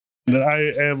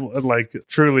I am like,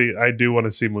 truly, I do want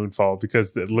to see Moonfall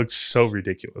because it looks so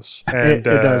ridiculous. And it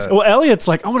does. Well, Elliot's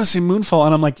like, I want to see Moonfall.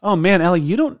 And I'm like, oh man, Ellie,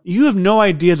 you have no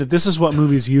idea that this is what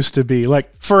movies used to be.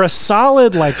 Like for a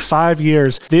solid 5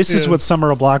 years, this is what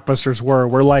summer blockbusters were.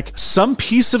 Where like some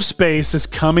piece of space is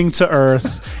coming to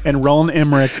Earth and Roland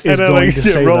Emmerich is going to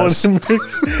save us. Roland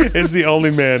Emmerich is the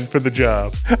only man for the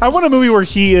job. I want a movie where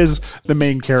he is the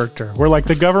main character, where like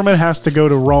the government has to go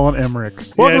to Roland Emmerich.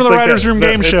 Welcome to the Writers' Room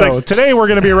Game Show. Today we're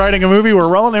going to be writing a movie where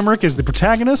Roland Emmerich is the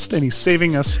protagonist and he's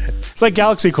saving us. It's like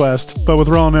Galaxy Quest, but with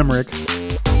Roland Emmerich.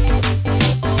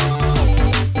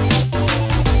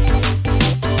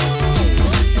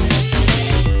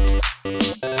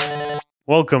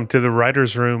 Welcome to the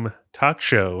Writers' Room Talk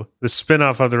Show, the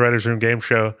spin-off of the Writers' Room Game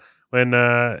Show. When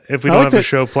if we don't have a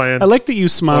show planned, I like that you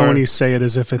smile when you say it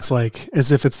as if it's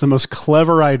the most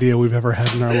clever idea we've ever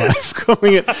had in our life,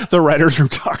 calling it the Writers' Room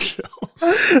Talk Show.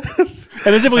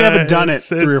 And as if we haven't done it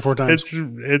 3 or 4 times.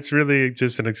 It's really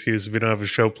just an excuse if we don't have a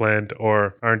show planned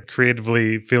or aren't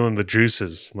creatively feeling the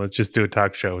juices. Let's just do a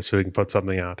talk show so we can put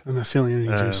something out. I'm not feeling any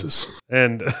juices.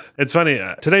 And it's funny.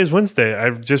 Today is Wednesday.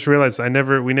 I've just realized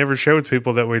we never share with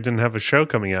people that we didn't have a show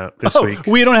coming out this week.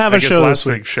 We don't have a show this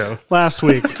week. Last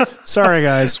week. Sorry,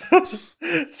 guys.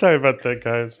 Sorry about that,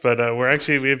 guys. But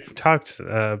we've talked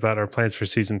about our plans for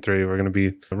season 3. We're going to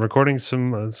be recording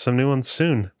some new ones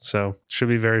soon, so it should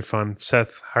be very fun.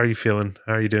 Seth, how are you feeling?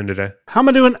 How are you doing today? How am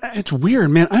I doing? It's weird,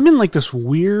 man. I'm in like this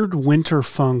weird winter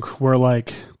funk where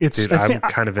like it's. Dude, I'm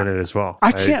kind of in it as well.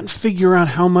 I can't figure out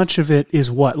how much of it is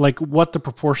what the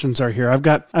proportions are here.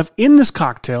 I've in this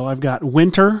cocktail. I've got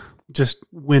winter. Just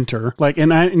winter,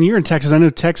 and you're in Texas. I know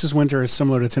Texas winter is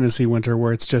similar to Tennessee winter,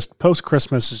 where it's just post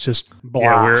Christmas. It's just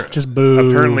blah, just boo.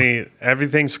 Apparently,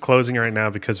 everything's closing right now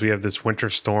because we have this winter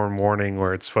storm warning,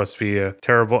 where it's supposed to be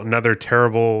another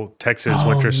terrible Texas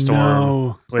winter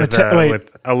storm with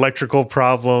electrical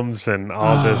problems and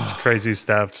all this crazy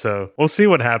stuff. So we'll see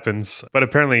what happens. But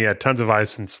apparently, tons of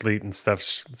ice and sleet and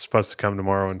stuff's supposed to come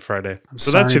tomorrow and Friday.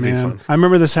 That should be fun. I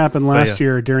remember this happened last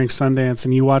year during Sundance,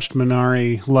 and you watched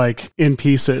Minari in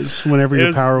pieces whenever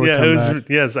your power would come back.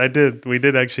 Yes, I did. We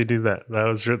did actually do that. That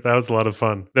was a lot of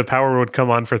fun. The power would come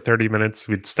on for 30 minutes.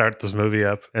 We'd start this movie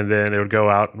up, and then it would go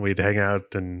out, and we'd hang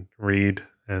out and read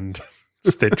and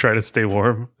try to stay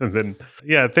warm. And then,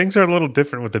 things are a little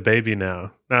different with the baby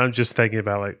now. Now I'm just thinking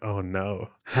about oh no,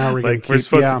 how are we we're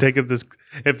supposed to take it this.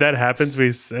 If that happens,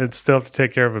 we still have to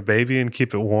take care of a baby and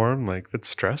keep it warm. That's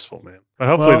stressful, man. But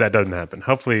hopefully that doesn't happen.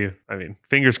 Hopefully,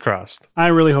 fingers crossed. I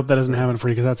really hope that doesn't happen for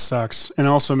you because that sucks. And it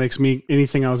also makes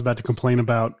anything I was about to complain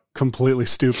about completely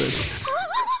stupid.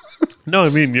 No,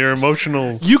 your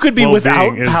emotional you could be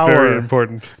without is power. Very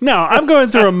important. No, I'm going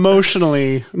through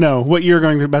emotionally. No, what you're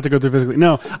about to go through physically.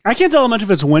 No, I can't tell how much of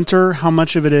it's winter, how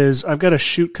much of it is. I've got a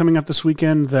shoot coming up this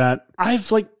weekend that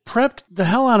I've prepped the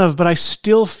hell out of, but I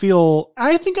still feel,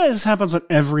 I think this happens on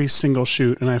every single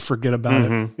shoot and I forget about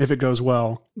it if it goes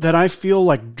well, that I feel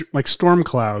like storm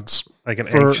clouds. Like an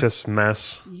anxious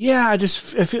mess. Yeah, I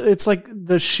feel it's like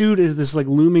the shoot is this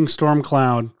looming storm,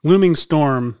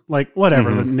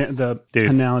 whatever the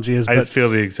analogy is. I feel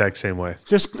the exact same way.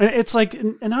 Just, it's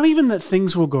and not even that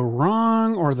things will go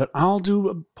wrong or that I'll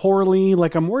do poorly.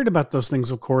 I'm worried about those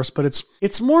things, of course, but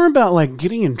it's more about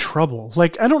getting in trouble.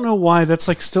 I don't know why that's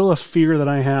still a fear that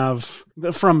I have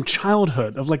from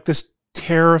childhood of this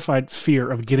terrified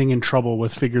fear of getting in trouble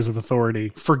with figures of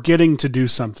authority, forgetting to do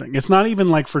something. It's not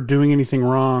even for doing anything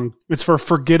wrong. It's for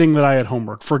forgetting that I had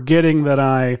homework, forgetting that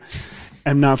I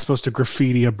am not supposed to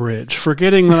graffiti a bridge,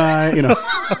 forgetting that I,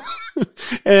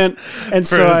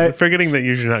 so forgetting that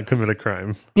you should not commit a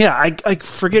crime. Yeah, I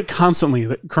forget constantly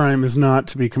that crime is not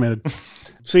to be committed.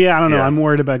 So I don't know. I'm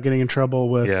worried about getting in trouble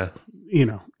with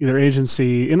either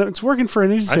agency. It's working for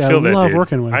an agency I love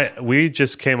working with. We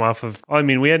just came off of,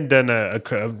 we hadn't done a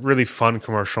really fun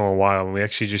commercial in a while, and we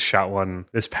actually just shot one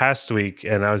this past week,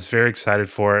 and I was very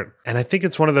excited for it. And I think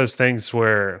it's one of those things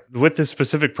where with this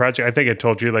specific project, I think I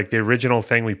told you, the original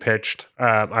thing we pitched,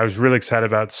 I was really excited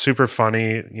about, super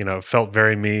funny, felt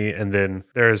very me. And then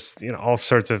there's, all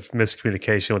sorts of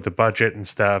miscommunication with the budget and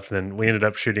stuff. And then we ended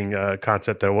up shooting a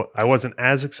concept that I wasn't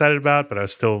as excited about, but I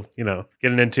was still,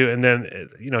 getting into. And then,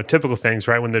 typical things,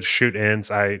 right? When the shoot ends,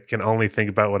 I can only think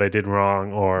about what I did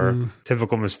wrong or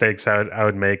typical mistakes I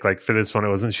would make. For this one, I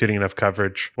wasn't shooting enough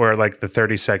coverage where the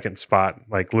 30-second spot,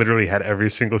 literally had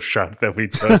every single shot that we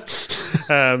took.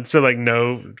 So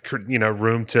no,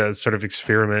 room to sort of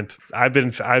experiment. I've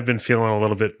been feeling a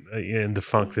little bit in the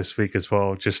funk this week as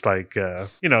well. Just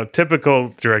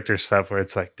typical director stuff where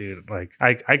it's dude,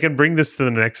 I can bring this to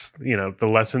the next, the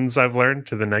lessons I've learned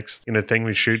to the next, thing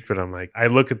we shoot. But I'm I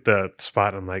look at the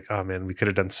spot, I'm like, oh man, we could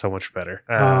have done so much better.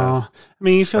 I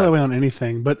mean, you feel that way on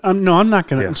anything, but no, I'm not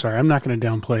going to, I'm sorry, I'm not going to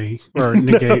downplay or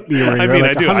negate your I mean,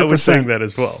 like I do. 100%. I was saying that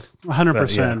as well.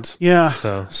 100%.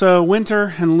 Yeah. So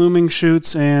winter and looming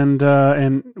shoots and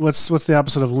what's the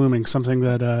opposite of looming? Something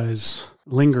that is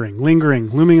looming and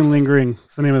lingering.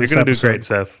 It's the name of this episode. You're going to do great,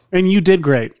 Seth. And you did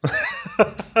great.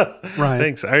 Right.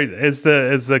 Thanks. Is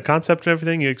the concept and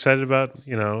everything you excited about?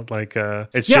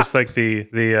 It's just like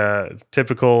the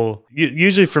typical.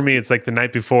 Usually for me, it's like the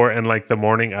night before and like the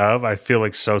morning of. I feel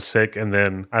like so sick, and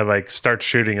then I like start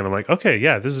shooting, and I'm like, okay,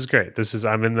 yeah, this is great.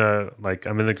 I'm in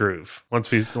the groove.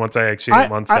 Once I actually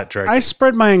am on set directing. I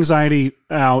spread my anxiety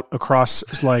out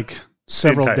across like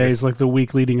several days, like the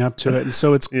week leading up to it, and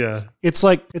so it's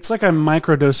like I'm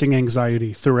microdosing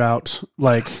anxiety throughout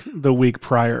like the week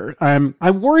prior.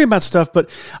 I worry about stuff, but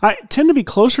I tend to be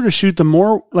closer to shoot the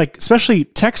more like, especially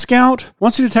Tech Scout.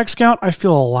 Once you do Tech Scout, I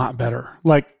feel a lot better.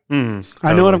 Like totally.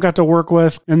 I know what I've got to work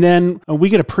with, and then we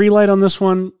get a pre-light on this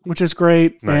one, which is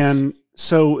great. Nice. And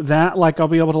so that like I'll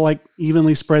be able to like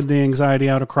evenly spread the anxiety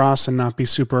out across and not be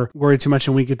super worried too much.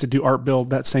 And we get to do art build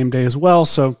that same day as well.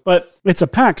 So, but it's a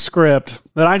packed script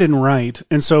that I didn't write.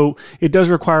 And so it does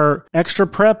require extra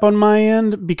prep on my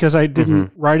end because I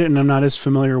didn't write it and I'm not as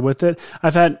familiar with it.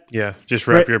 I've had... Yeah, just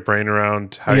wrap your brain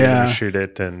around how you're going to shoot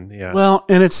it. And well,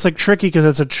 and it's like tricky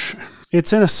because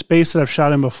it's in a space that I've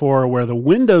shot in before where the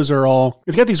windows are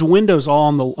it's got these windows all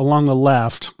along the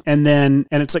left. And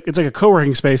it's like a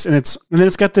co-working space and then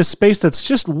it's got this space that's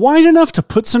just wide enough to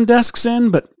put some desks in,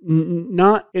 but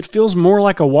not, it feels more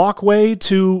like a walkway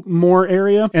to more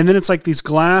area. And then it's like these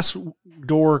glass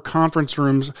door conference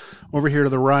rooms over here to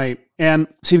the right. And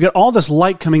so you've got all this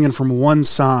light coming in from one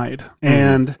side.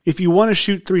 And if you want to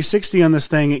shoot 360 on this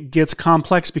thing, it gets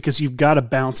complex because you've got to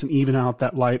bounce and even out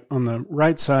that light on the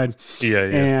right side. Yeah.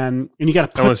 And you got to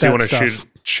put unless that you want stuff. to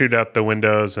shoot out the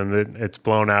windows and then it's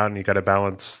blown out and you got to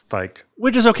balance like...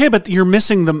 Which is okay, but you're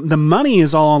missing the money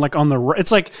is all like on the right.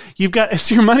 It's like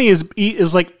your money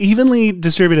is like evenly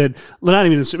distributed. Not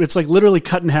even, it's like literally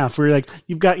cut in half where you're like,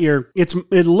 you've got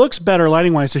it looks better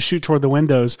lighting wise to shoot toward the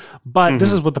windows, but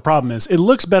this is what the problem is. It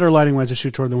looks better lighting wise to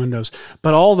shoot toward the windows,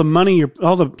 but all the money,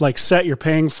 all the like set you're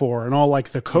paying for and all like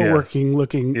the co-working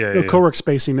co-work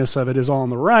spaciness of it is all on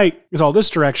the right, is all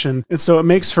this direction. And so it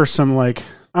makes for some like,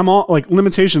 I'm all like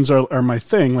limitations are my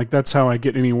thing. Like that's how I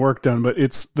get any work done, but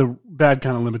it's the bad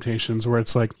kind of limitations where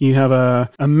it's like you have a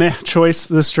meh choice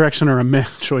this direction or a meh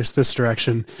choice this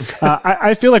direction.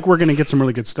 I feel like we're going to get some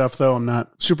really good stuff though. I'm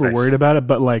not super worried about it,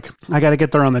 but like I got to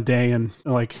get there on the day and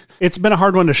like it's been a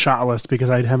hard one to shot list because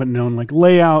I haven't known like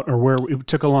layout or where it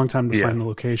took a long time to find the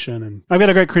location. And I've got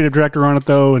a great creative director on it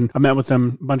though. And I met with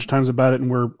them a bunch of times about it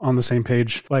and we're on the same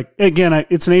page. Like again,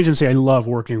 it's an agency I love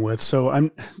working with.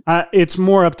 So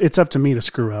it's up to me to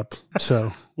screw up.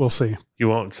 So we'll see. You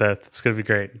won't, Seth. It's going to be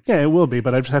great. Yeah, it will be,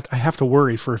 but I have to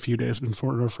worry for a few days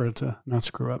for it to not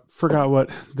screw up. Forgot what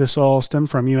this all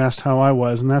stemmed from. You asked how I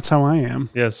was, and that's how I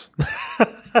am. Yes.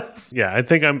 Yeah, I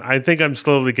think I'm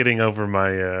slowly getting over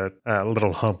my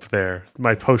little hump there,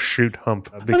 my post-shoot hump,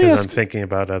 because I'm thinking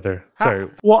about other. Sorry.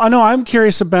 Well, I know I'm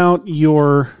curious about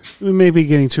we may be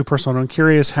getting too personal. I'm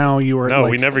curious how you are. No,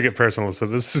 we never get personal, so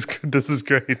this is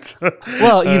great.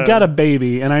 Well, you've got a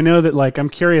baby, and I know that like I'm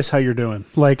curious how you're doing.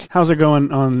 Like, how's it going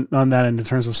on that end in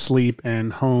terms of sleep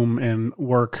and home and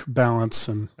work balance?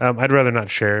 And I'd rather not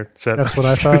share. So that's what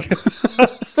I thought.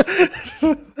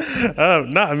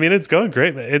 No, I mean it's going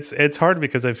great. It's hard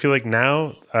because I feel like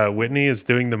now Whitney is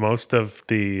doing the most of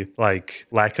the like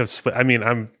lack of sleep. I mean,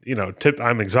 I'm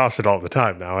exhausted all the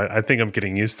time now. I think I'm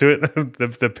getting used to it.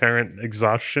 the parent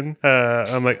exhaustion.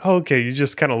 I'm like, oh, okay, you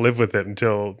just kind of live with it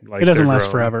until like it doesn't last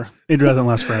forever. It doesn't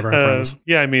last forever. I promise.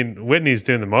 Yeah, I mean Whitney's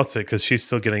doing the most of it because she's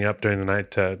still getting up during the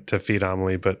night to feed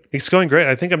Amelie, but it's going great.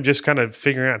 I think I'm just kind of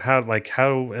figuring out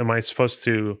how am I supposed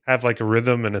to have like a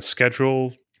rhythm and a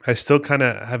schedule. I still kind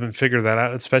of haven't figured that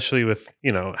out, especially with,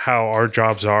 how our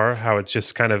jobs are, how it's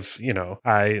just kind of,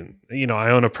 I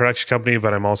own a production company,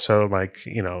 but I'm also like,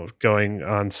 going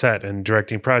on set and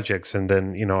directing projects. And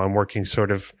then, I'm working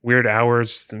sort of weird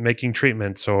hours making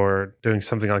treatments or doing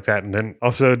something like that. And then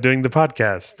also doing the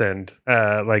podcast and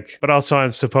but also I'm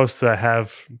supposed to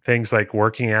have things like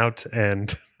working out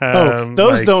and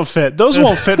those don't fit. Those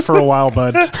won't fit for a while,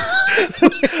 bud.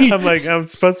 I'm like, I'm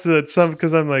supposed to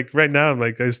because I'm like, right now, I'm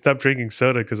like, I stopped drinking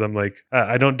soda because I'm like,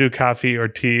 I don't do coffee or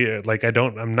tea. Like,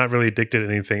 I'm not really addicted to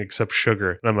anything except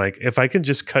sugar. And I'm like, if I can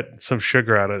just cut some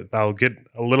sugar out of it, I'll get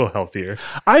a little healthier.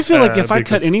 I feel like if I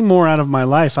cut any more out of my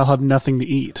life, I'll have nothing to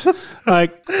eat.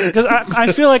 Like, because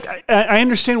I feel like I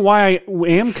understand why I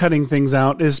am cutting things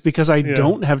out is because I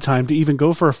don't have time to even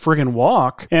go for a friggin'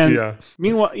 walk. And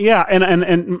meanwhile,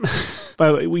 and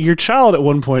by the way, your child at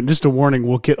one point, just a warning,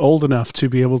 will get old enough to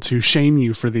be able to shame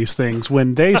you for these things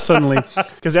when they suddenly,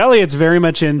 because Elliot's very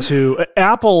much into,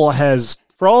 Apple has,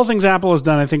 for all the things Apple has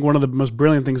done, I think one of the most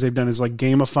brilliant things they've done is like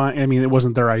gamifying. I mean, it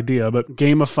wasn't their idea, but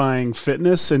gamifying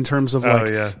fitness in terms of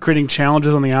creating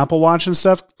challenges on the Apple Watch and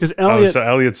stuff. Because Elliot, so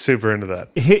Elliot's super into that.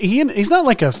 He's not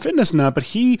like a fitness nut, but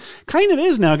he kind of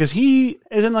is now because he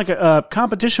is in like a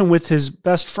competition with his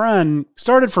best friend.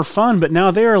 Started for fun, but now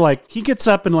they're like, he gets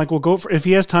up and like will go for, if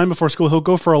he has time before school, he'll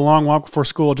go for a long walk before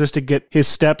school just to get his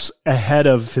steps ahead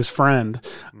of his friend.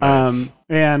 Nice.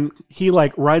 And he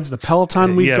like rides the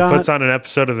Peloton we've got. Puts on an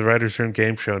episode of the Writers' Room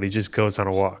game show and he just goes on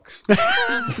a walk.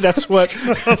 That's what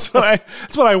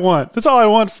I want. That's all I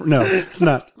want. No,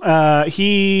 not.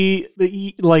 He's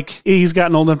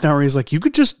gotten old enough now where he's like, you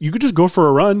could just go for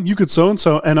a run. You could so and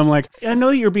so. And I'm like, I know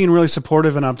that you're being really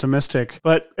supportive and optimistic,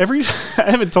 but I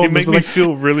haven't told him this, but like,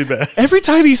 feel really bad. Every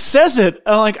time he says it,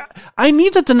 I'm like, I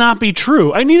need that to not be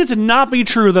true. I need it to not be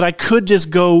true that I could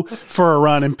just go for a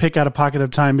run and pick out a pocket of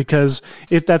time, because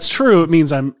if that's true, it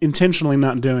means I'm intentionally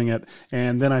not doing it,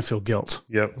 and then I feel guilt.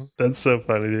 Yep, that's so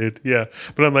funny, dude. Yeah,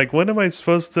 but I'm like, when am I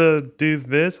supposed to do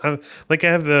this? I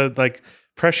have the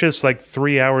precious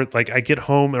 3 hours. Like, I get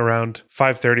home around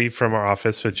 5:30 from our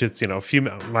office, which is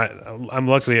I'm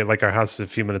luckily at our house is a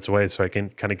few minutes away, so I can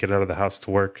kind of get out of the house to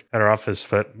work at our office.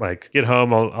 But get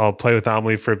home, I'll play with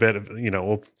Amelie for a bit.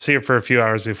 We'll see her for a few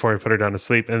hours before I put her down to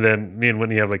sleep, and then me and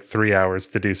Whitney have 3 hours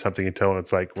to do something until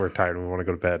it's like we're tired and we want to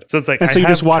go to bed. So it's like, and so you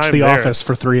just watch The Office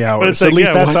for 3 hours. But it's at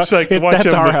least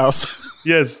that's our house.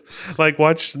 Yes, catch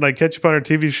up on our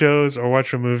TV shows or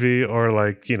watch a movie or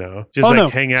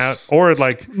hang out or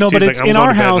no, but it's in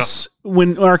our house.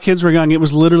 When our kids were young, it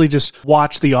was literally just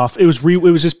watch The Office. It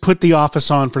was just put The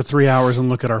Office on for 3 hours and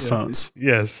look at our phones.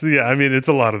 Yes, yeah. I mean, it's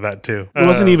a lot of that too. It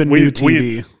wasn't even new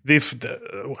TV.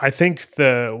 I think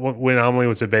when Amelie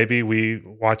was a baby, we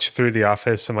watched through The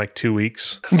Office in 2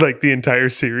 weeks, the entire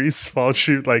series while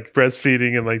she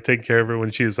breastfeeding and taking care of her when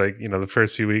she was the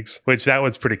first few weeks. Which that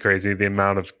was pretty crazy. The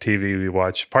amount of TV we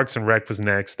watched. Parks and Rec was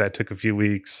next. That took a few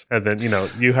weeks, and then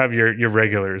you have your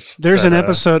regulars. There's an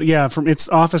episode, from it's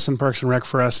Office and Parks and Rec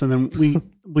for us, and then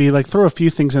we throw a few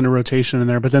things into rotation in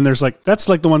there, but then there's that's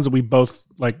the ones that we both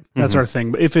that's our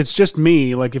thing. But if it's just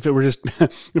me, if it were just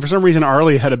if for some reason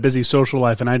Arlie had a busy social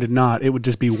life and I did not, it would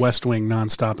just be West Wing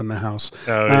nonstop in the house.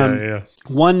 Oh yeah.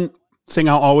 One thing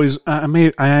I'll always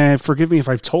forgive me if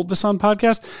I've told this on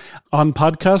podcast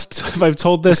if I've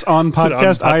told this on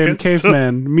podcast. I am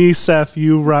Caveman. Me, Seth,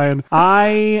 you, Ryan.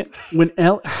 I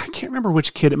can't remember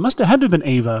which kid. It must have had to have been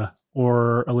Ava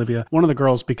or Olivia, one of the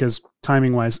girls, because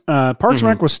timing wise, Parks and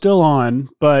Rec was still on,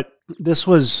 but this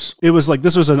was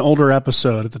an older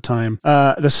episode at the time.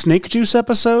 The snake juice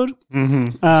episode.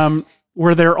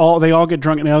 Where they all get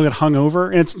drunk and they all get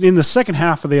hungover. And it's in the second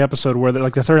half of the episode where they're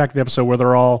the third act of the episode where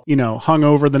they're all,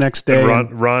 hungover the next day.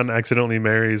 And Ron accidentally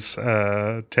marries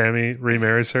Tammy,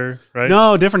 remarries her, right?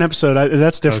 No, different episode.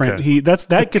 That's different. Okay.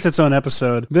 That gets its own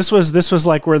episode. This was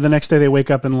where the next day they wake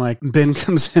up and Ben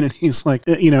comes in and he's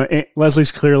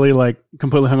Leslie's clearly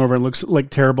completely hungover and looks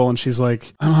terrible. And she's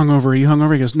like, I'm hungover. Are you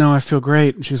hungover? He goes, no, I feel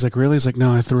great. And she's like, really? He's like,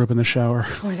 no, I threw up in the shower.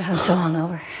 Oh my God, I'm so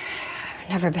hungover. I've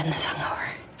never been this hungover.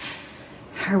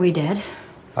 Are we dead?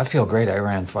 I feel great. I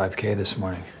ran 5K this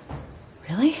morning.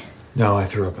 Really? No, I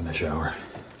threw up in the shower.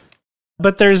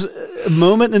 But there's a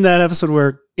moment in that episode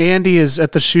where Andy is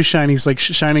at the shoe shine. He's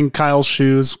shining Kyle's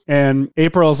shoes, and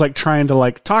April is trying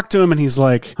to talk to him, and he's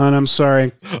like, "Hon, I'm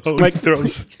sorry."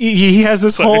 He has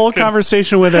this whole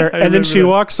conversation with her, and then she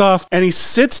walks off, and he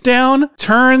sits down,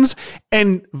 turns,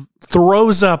 and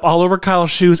throws up all over Kyle's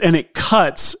shoes, and it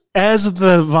cuts as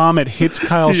the vomit hits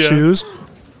Kyle's shoes.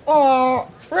 Oh,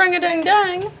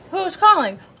 ring-a-ding-dang. Who's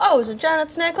calling? Oh, is it Janet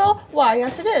Snakehole? Why,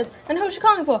 yes it is. And who's she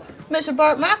calling for? Mr.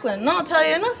 Bart Macklin. And I'll tell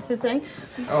you another thing.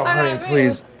 Oh, honey,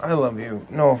 please. I love you.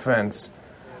 No offense.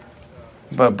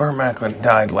 But Bart Macklin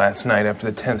died last night after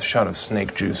the 10th shot of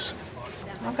snake juice.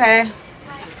 Okay.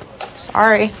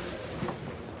 Sorry.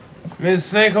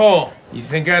 Miss Snakehole, you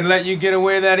think I'd let you get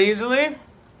away that easily?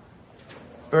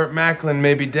 Bart Macklin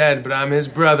may be dead, but I'm his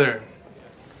brother.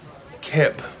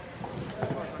 Kip.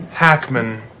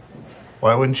 Hackman.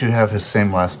 Why wouldn't you have his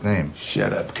same last name?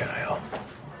 Shut up, Kyle.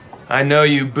 I know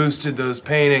you boosted those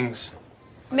paintings.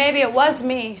 Maybe it was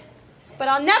me, but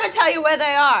I'll never tell you where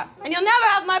they are, and you'll never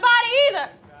have my body either.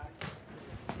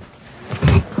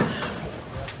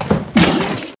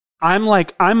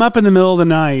 I'm up in the middle of the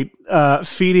night,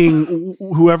 feeding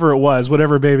whoever it was,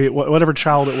 whatever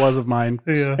child it was of mine,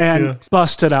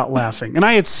 busted out laughing. And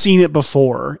I had seen it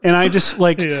before, and I just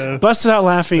busted out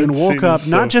laughing and woke up.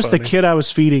 Not just the kid I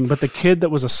was feeding, but the kid that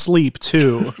was asleep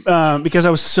too, because I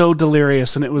was so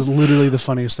delirious, and it was literally the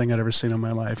funniest thing I'd ever seen in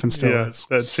my life, and still is.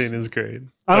 That scene is great.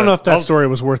 I don't know if that story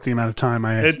was worth the amount of time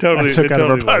I took out of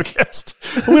our podcast.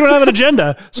 We don't have an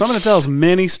agenda, so I'm going to tell as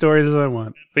many stories as I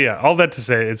want. But yeah, all that to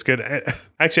say, it's good.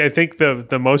 Actually, I think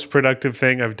the most productive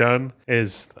thing I've done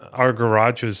is our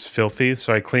garage was filthy,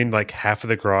 so I cleaned like half of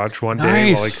the garage one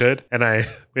day while I could, and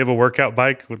we have a workout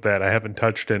bike that I haven't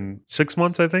touched in 6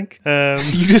 months, I think.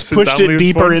 You just pushed it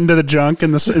deeper into the junk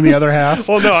in the other half.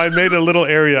 Well, no, I made a little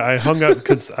area. I hung up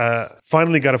because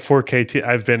finally got a 4K.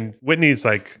 I've been Whitney's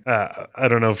like I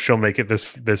don't know if she'll make it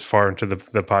this far into the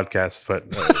podcast, but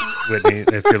Whitney,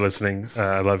 if you're listening,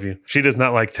 I love you. She does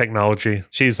not like technology.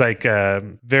 She's like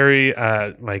very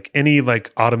like any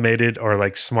like automated or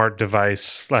like smart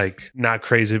device, like not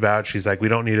crazy about. She's like, we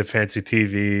don't need a fancy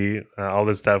TV, all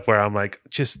this stuff. Where I'm like,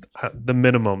 just the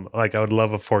minimum. Like I would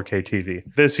love a 4K TV.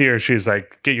 This year, she's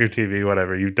like, get your TV,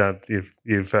 whatever you've done.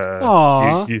 You've earned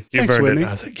Whitney. it.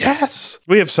 I was like, yes.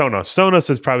 We have Sonos. Sonos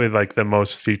is probably like the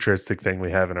most futuristic thing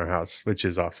we have in our house, which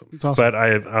is awesome. It's awesome. But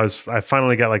I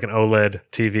finally got like an OLED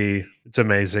TV. It's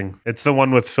amazing. It's the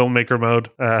one with filmmaker mode.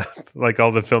 Like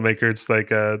all the filmmakers, like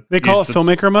they call it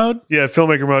filmmaker mode. Yeah,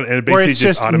 filmmaker mode, and it basically where it's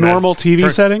just normal TV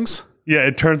settings. Yeah,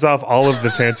 it turns off all of the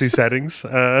fancy settings,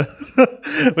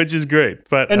 which is great.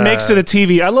 But and makes it a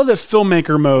TV. I love that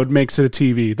filmmaker mode makes it a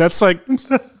TV. That's like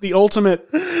the ultimate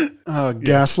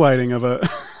gaslighting of a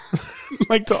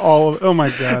like to all of. Oh my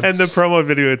god! And the promo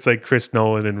video, it's like Chris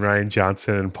Nolan and Ryan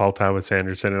Johnson and Paul Thomas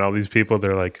Anderson and all these people.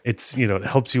 They're like, it's it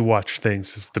helps you watch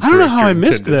things. It's the I don't know how I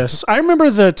missed this. I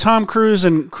remember the Tom Cruise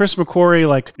and Chris McQuarrie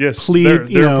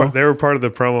they were part of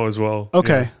the promo as well.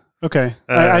 Okay. Yeah. Okay.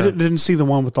 I didn't see the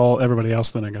one with everybody else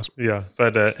then, I guess. Yeah.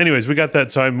 But anyways, we got that.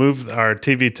 So I moved our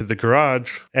TV to the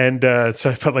garage. And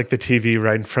so I put like the TV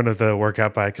right in front of the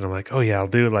workout bike. And I'm like, oh, yeah, I'll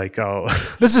do like,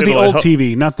 This is the old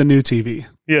TV, not the new TV.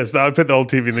 Yes, I put the old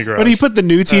TV in the garage. But you put the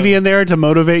new TV in there to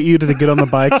motivate you to get on the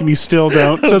bike and you still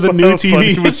don't. So the new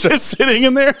TV is just sitting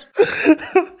in there.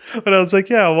 But I was like,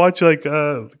 yeah, I'll watch like,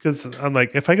 because I'm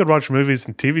like, if I could watch movies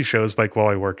and TV shows like while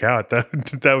I work out,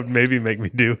 that would maybe make me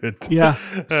do it. Yeah.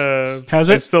 Has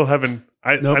it? I still haven't.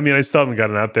 Nope. I mean, I still haven't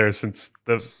gotten out there since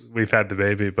we've had the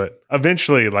baby, but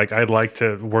eventually, like, I'd like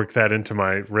to work that into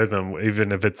my rhythm,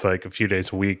 even if it's like a few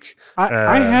days a week.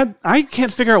 I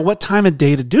can't figure out what time of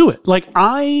day to do it. Like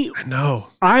I know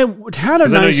I had a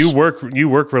nice. I know you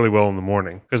work really well in the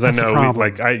morning because I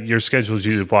know your schedule's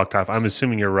usually blocked off. I'm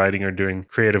assuming you're writing or doing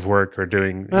creative work or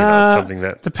doing something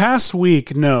that. The past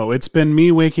week, no, it's been me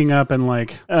waking up and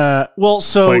like,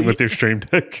 playing with your Stream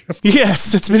Deck.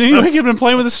 Yes, it's been me waking up and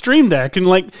playing with a Stream Deck.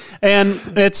 And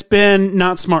it's been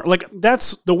not smart. Like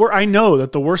that's the worst. I know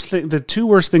that the two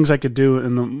worst things I could do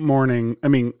in the morning, I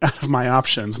mean, out of my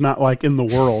options, not like in the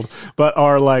world, but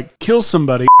are like kill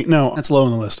somebody. No, that's low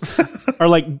on the list. Are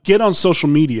like get on social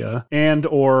media and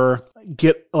or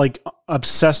get like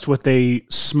obsessed with a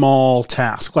small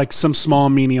task, like some small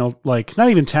menial, like not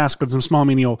even task, but some small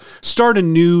menial, start a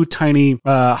new tiny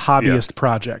hobbyist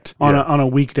project on a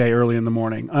weekday early in the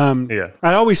morning.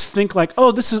 I always think like,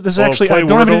 oh, this is actually, play I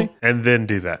don't have Wordle anything. And then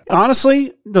do that.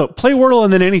 Honestly, no, play Wordle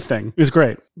and then anything is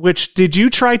great. Which, did you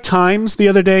try Times the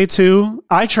other day too?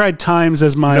 I tried Times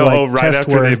as my right test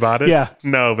after word. they bought it? Yeah.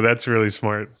 No, but that's really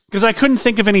smart. Because I couldn't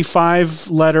think of any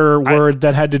 5-letter word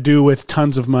that had to do with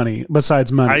tons of money besides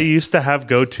money. I used to have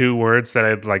go-to words that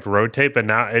I'd like rotate, but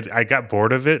now I got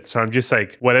bored of it. So I'm just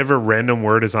like, whatever random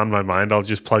word is on my mind, I'll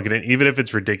just plug it in, even if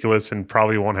it's ridiculous and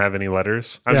probably won't have any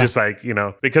letters. I'm just like,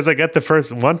 because I got the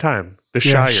first one time. The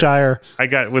Shire. I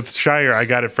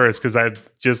got it first because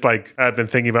I've been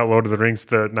thinking about Lord of the Rings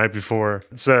the night before.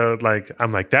 So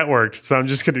I'm like, that worked. So I'm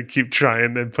just going to keep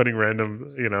trying and putting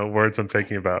random, words I'm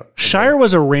thinking about. Shire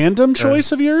was a random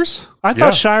choice of yours? I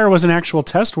thought Shire was an actual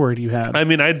test word you had. I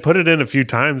mean, I'd put it in a few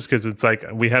times because it's like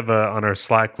we have on our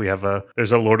Slack,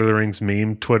 there's a Lord of the Rings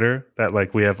meme Twitter that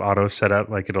like we have auto set up.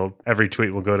 Like every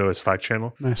tweet will go to a Slack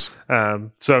channel. Nice.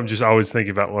 So I'm just always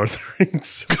thinking about Lord of the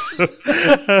Rings.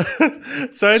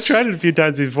 So I tried it a few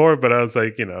times before, but I was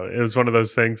like, it was one of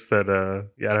those things that, I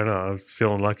don't know. I was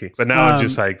feeling lucky, but now I'm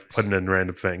just like putting in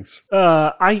random things.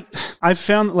 I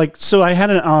found so I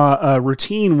had a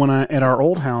routine when at our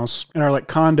old house, in our like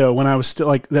condo, when I was still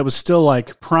like, that was still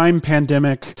like prime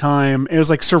pandemic time. It was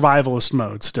like survivalist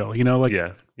mode still,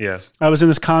 Yeah. I was in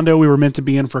this condo we were meant to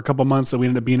be in for a couple months that we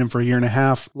ended up being in for a year and a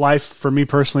half. Life for me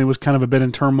personally was kind of a bit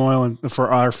in turmoil, and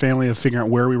for our family of figuring out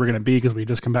where we were going to be because we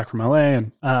just come back from LA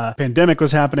and pandemic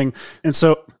was happening. And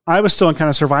so I was still in kind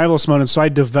of survivalist mode. And so I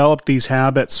developed these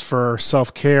habits for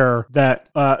self-care that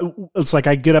it's like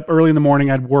I'd get up early in the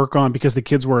morning, I'd work on, because the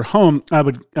kids were at home, I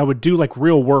would do like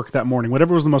real work that morning.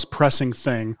 Whatever was the most pressing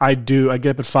thing I'd do. I'd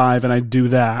get up at 5 and I'd do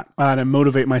that. And I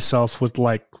motivate myself with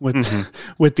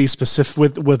with these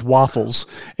specific, with waffles.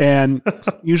 And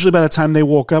usually by the time they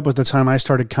woke up was the time I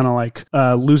started kind of like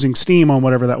losing steam on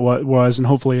whatever that was, and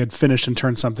hopefully had finished and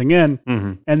turned something in.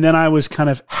 And then I was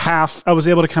I was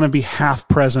able to kind of be half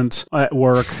present at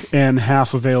work and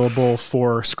half available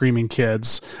for screaming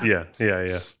kids. Yeah.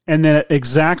 And then at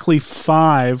exactly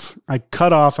 5, I'd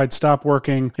cut off, I'd stop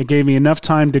working. It gave me enough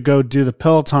time to go do the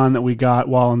Peloton that we got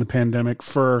while in the pandemic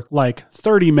for like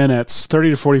 30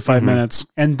 to 45 minutes,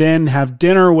 and then have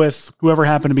dinner with whoever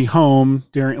happened to be home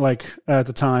during at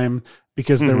the time,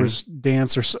 because there was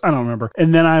dance or I don't remember.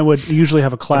 And then I would usually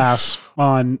have a class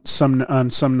on some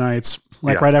nights.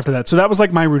 Right after that. So that was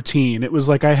like my routine. It was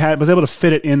like I was able to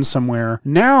fit it in somewhere.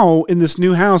 Now in this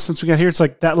new house, since we got here, it's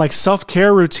like that like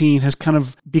self-care routine has kind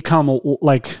of become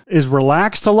is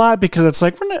relaxed a lot, because it's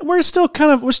like we're still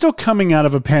coming out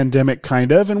of a pandemic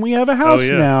kind of, and we have a house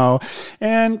now.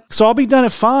 And so I'll be done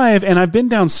at 5, and I've been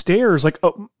downstairs.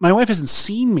 My wife hasn't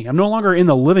seen me. I'm no longer in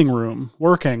the living room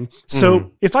working.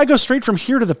 So if I go straight from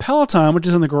here to the Peloton, which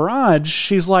is in the garage,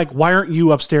 she's like, "Why aren't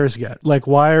you upstairs yet? Like,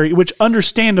 why are you?" Which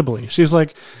understandably, she's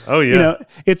like, "Oh yeah,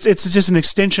 it's just an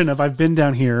extension of I've been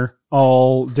down here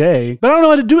all day, but I don't know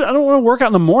how to do it. I don't want to work out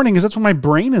in the morning because that's when my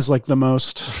brain is like the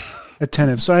most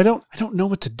attentive. So I don't know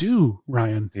what to do,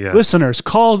 Ryan. Yeah. Listeners,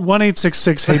 call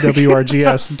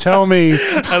 1-866-HEY-WRGS and tell me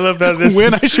I love that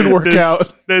when I should work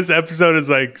out. This episode is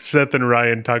like Seth and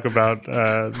Ryan talk about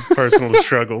personal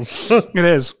struggles. It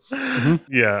is.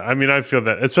 Yeah, I mean, I feel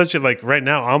that, especially like right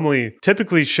now, Amelie,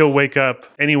 typically she'll wake up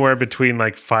anywhere between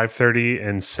like 5:30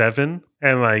 and 7.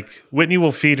 And like Whitney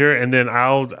will feed her, and then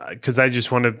because I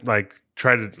just want to like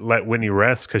try to let Whitney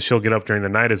rest, because she'll get up during the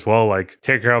night as well, like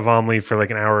take care of Amelie for like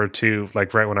an hour or two,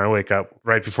 like right when I wake up,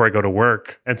 right before I go to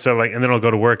work. And so and then I'll go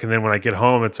to work, and then when I get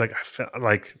home, it's like I feel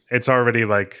like it's already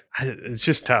like it's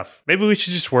just tough. Maybe we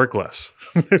should just work less.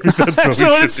 Maybe that's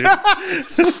what we should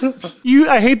do.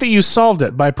 I hate that you solved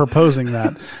it by proposing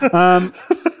that.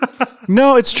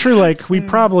 No, it's true. Like, we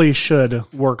probably should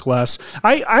work less.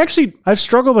 I've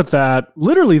struggled with that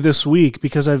literally this week,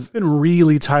 because I've been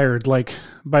really tired. Like,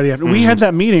 by the afternoon, we had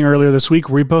that meeting earlier this week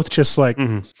where we both just like,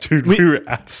 dude, we were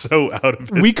so out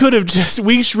of it.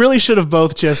 We really should have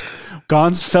both just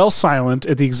fell silent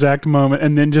at the exact moment,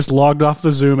 and then just logged off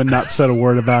the Zoom and not said a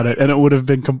word about it. And it would have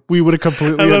been, we would have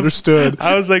completely understood.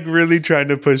 I was like really trying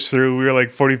to push through. We were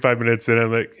like 45 minutes in.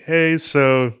 I'm like, hey,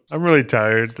 so I'm really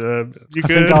tired. You good? I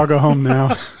think I'll go home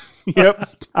now. Yep.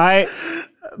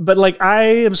 But like, I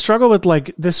am struggling with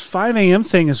like this 5 a.m.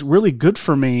 thing is really good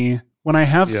for me when I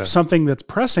have something that's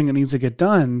pressing and needs to get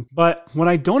done. But when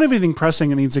I don't have anything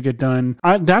pressing and needs to get done,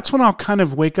 that's when I'll kind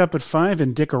of wake up at 5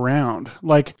 and dick around,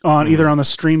 like on either on the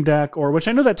Stream Deck, or, which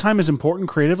I know that time is important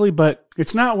creatively, but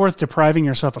it's not worth depriving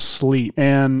yourself of sleep.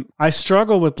 And I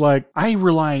struggle with like, I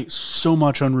rely so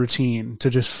much on routine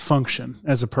to just function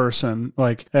as a person,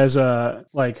 like as a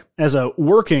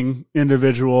working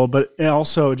individual, but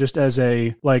also just as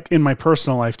like in my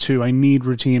personal life too. I need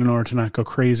routine in order to not go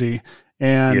crazy.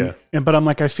 But I'm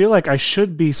like, I feel like I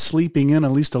should be sleeping in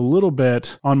at least a little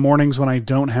bit on mornings when I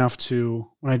don't have to,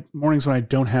 mornings when I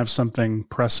don't have something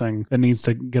pressing that needs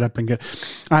to get up and get,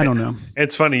 I don't know.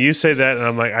 It's funny. You say that, and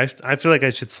I'm like, I feel like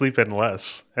I should sleep in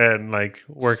less and like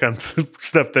work on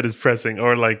stuff that is pressing,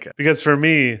 or like, because for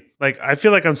me, like, I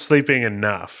feel like I'm sleeping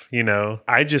enough,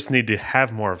 I just need to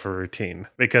have more of a routine,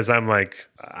 because I'm like,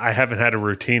 I haven't had a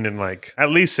routine in like at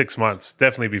least 6 months,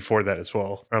 definitely before that as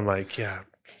well. I'm like,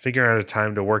 figuring out a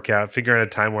time to work out, figuring out a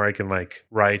time where I can like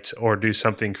write or do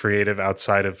something creative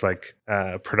outside of like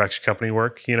production company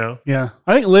work, Yeah.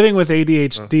 I think living with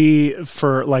ADHD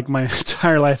for like my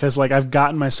entire life is like, I've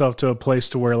gotten myself to a place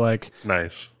to where like,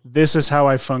 nice, this is how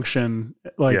I function.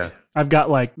 Like, I've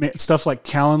got like stuff like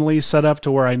Calendly set up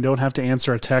to where I don't have to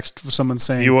answer a text for someone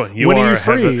saying, you when are you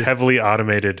free? Heavily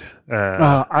automated.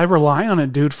 I rely on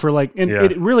it, dude, for like, and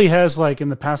it really has like in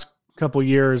the past couple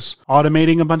years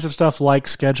automating a bunch of stuff like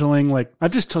scheduling. Like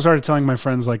I've just started telling my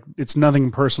friends, like, it's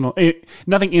nothing personal,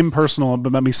 nothing impersonal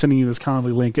about me sending you this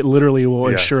Calendly link. It literally will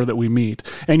ensure that we meet.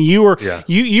 And you were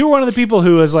you were one of the people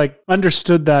who has like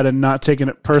understood that and not taken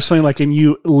it personally, like, and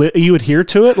you adhere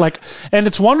to it, like, and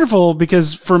it's wonderful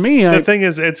because for me, the thing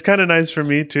is, it's kind of nice for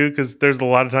me too, because there's a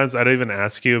lot of times I don't even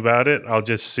ask you about it. I'll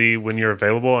just see when you're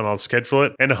available and I'll schedule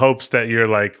it in hopes that you're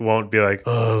like won't be like,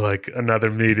 oh, like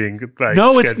another meeting. Like,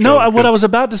 what I was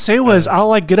about to say was I'll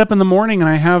like get up in the morning and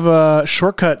I have a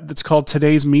shortcut that's called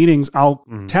Today's Meetings. I'll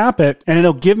tap it and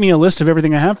it'll give me a list of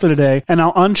everything I have for today, and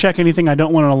I'll uncheck anything I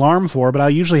don't want an alarm for, but I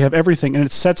usually have everything, and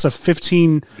it sets a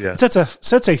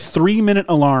 3-minute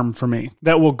alarm for me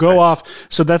that will go off.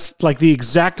 So that's like the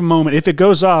exact moment. If it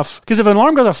goes off, because if an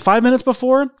alarm goes off 5 minutes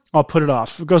before, I'll put it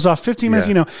off. If it goes off 15 minutes,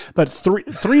 but 3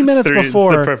 minutes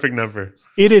before, it's the perfect number.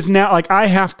 It is now, like,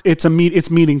 it's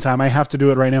meeting time. I have to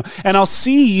do it right now. And I'll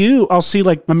see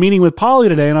like a meeting with Polly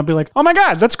today, and I'll be like, oh my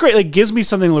God, that's great. Like, gives me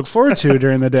something to look forward to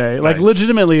during the day. Like,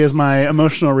 legitimately is my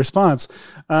emotional response.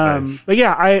 But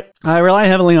yeah, I rely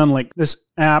heavily on like this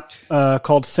app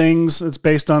called Things. It's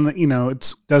based on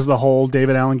it does the whole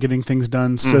David Allen getting things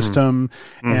done system.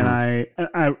 And I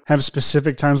have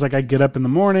specific times, like I get up in the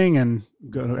morning and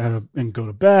go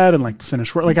to bed and like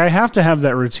finish work. Like I have to have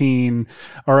that routine,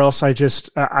 or else I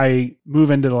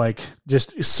move into like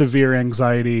just severe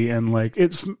anxiety, and like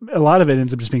a lot of it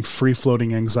ends up just being free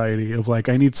floating anxiety of like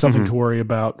I need something to worry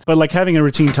about. But like having a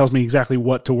routine tells me exactly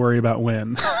what to worry about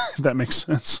when. If that makes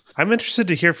sense. I'm interested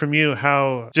to hear from you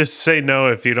just say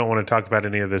no if you don't want to talk about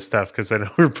any of this stuff, because I know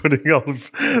we're putting all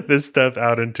of this stuff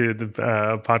out into the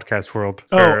podcast world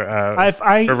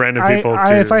for random people.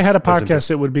 If I had a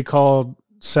podcast, it would be called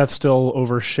Seth Still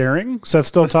Oversharing. Seth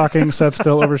Still Talking. Seth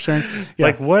Still Oversharing. Yeah.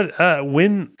 Like what?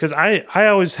 Because I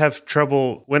always have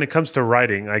trouble when it comes to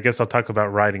writing. I guess I'll talk about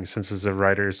writing since it's a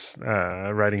writer's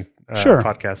writing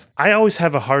podcast. I always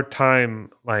have a hard time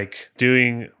like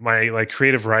doing my like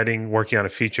creative writing, working on a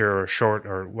feature or a short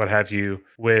or what have you,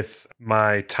 with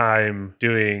my time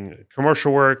doing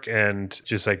commercial work and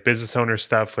just like business owner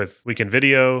stuff with Weekend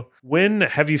Video. When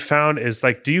have you found is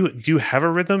like, do you have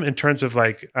a rhythm in terms of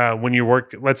like when you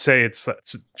work, let's say it's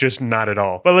just not at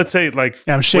all, but let's say like,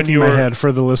 I'm shaking my head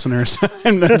for the listeners.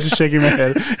 I'm not just shaking my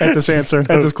head at this answer, at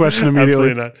this question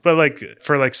immediately. Absolutely not. But like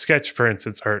for like Sketch, for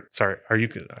instance,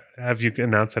 have you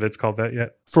announced that it's called that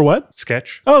yet? For what?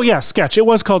 Sketch. Oh yeah, Sketch. It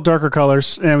was called Darker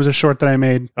Colors, and it was a short that I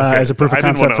made as a proof of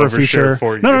concept for a feature.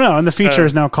 No, and the feature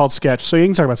is now called Sketch. So you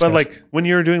can talk about Sketch. But like when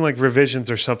you're doing like revisions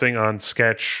or something on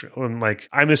Sketch, and like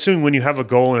I'm assuming when you have a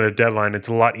goal and a deadline, it's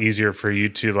a lot easier for you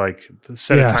to like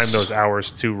set a time those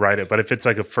hours to write it. But if it's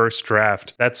like a first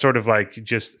draft, that's sort of like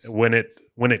just when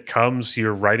it comes,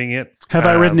 you're writing it. Have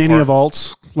I written any of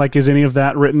Alts? Like, is any of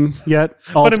that written yet?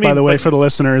 Alts, by the way, for the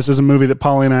listeners, is a movie that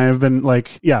Polly and I have been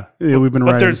like, we've been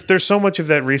writing. But there's so much of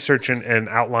that research and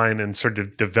outline and sort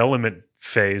of development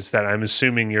phase that I'm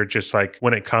assuming you're just like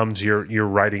when it comes you're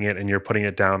writing it and you're putting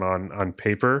it down on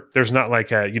paper. There's not like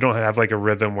you don't have like a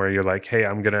rhythm where you're like, hey,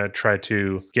 I'm gonna try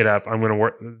to get up, I'm gonna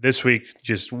work this week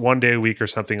just one day a week or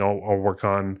something, I'll work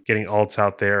on getting alts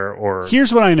out there. Or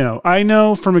here's what I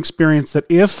know from experience, that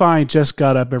if I just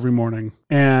got up every morning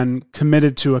and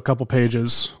committed to a couple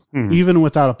pages, even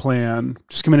without a plan,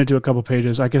 just committed to a couple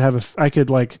pages, I could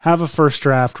have a first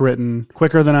draft written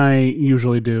quicker than I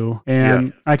usually do,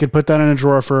 and I could put that in a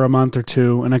drawer for a month or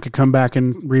two, and I could come back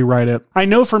and rewrite it. I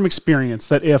know from experience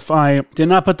that if I did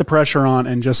not put the pressure on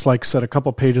and just like set a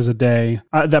couple pages a day,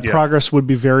 that progress would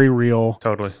be very real.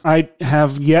 Totally. I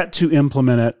have yet to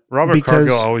implement it. Robert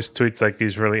Cargill always tweets like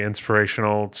these really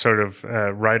inspirational sort of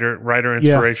writer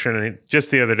inspiration. And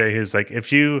just the other day, he was like,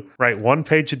 if you write one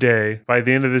page a day, by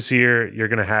the end of this year, you're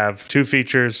going to have 2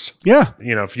 features. Yeah.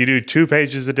 If you do 2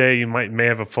 pages a day, you may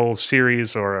have a full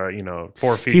series or,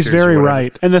 4 features. He's very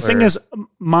right. And the thing is,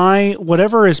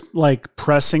 whatever is like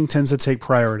pressing tends to take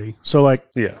priority. So like,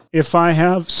 if I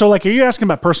have, are you asking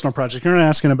about personal projects? You're not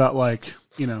asking about like,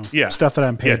 stuff that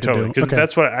I'm paid to do. Because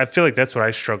that's what I feel like. That's what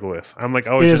I struggle with. I'm like,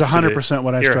 it is 100%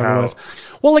 what I struggle with.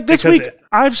 Well, like this week,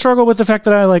 I've struggled with the fact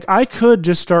that I could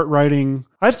just start writing.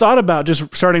 I've thought about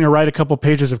just starting to write a couple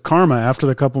pages of karma after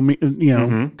the couple,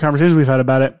 conversations we've had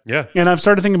about it. Yeah. And I've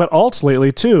started thinking about alts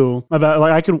lately too, about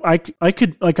like, I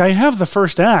could, like I have the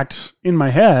first act in my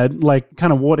head, like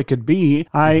kind of what it could be.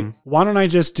 Why don't I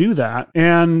just do that?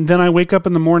 And then I wake up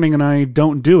in the morning and I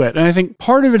don't do it. And I think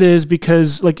part of it is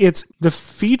because like it's the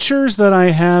features that I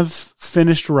have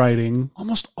finished writing,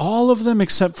 almost all of them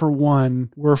except for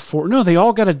one they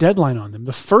all got a deadline on them.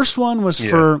 The first one was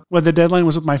the deadline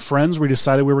was with my friends. We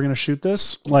decided we were going to shoot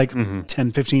this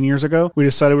 10, 15 years ago. We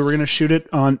decided we were going to shoot it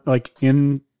on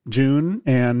in June.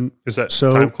 And is that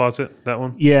Time Closet, that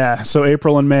one? Yeah. So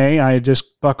April and May, I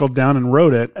just buckled down and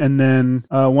wrote it. And then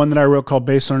one that I wrote called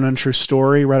Based on an Untrue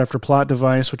Story, right after Plot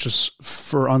Device, which is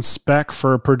on spec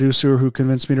for a producer who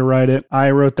convinced me to write it. I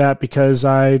wrote that because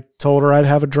I told her I'd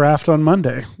have a draft on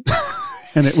Monday.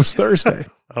 And it was Thursday.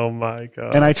 Oh my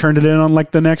God. And I turned it in on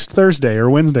the next Thursday or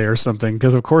Wednesday or something,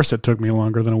 because of course it took me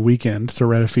longer than a weekend to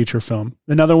write a feature film.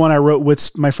 Another one I wrote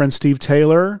with my friend Steve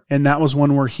Taylor, and that was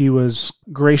one where he was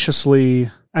graciously,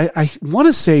 I want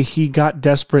to say he got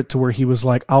desperate to where he was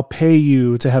like, I'll pay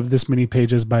you to have this many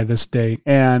pages by this date.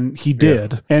 And he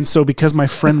did. Yeah. And so because my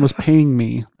friend was paying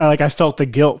me, I felt the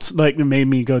guilt, it made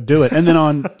me go do it. And then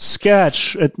on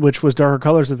Sketch, which was Darker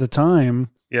Colors at the time,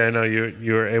 yeah, I know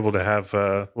you were able to have,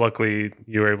 luckily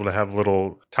you were able to have a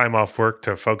little time off work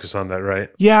to focus on that, right?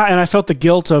 Yeah, and I felt the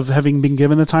guilt of having been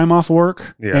given the time off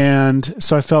work. Yeah. And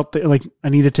so I felt that, I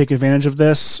need to take advantage of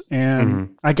this.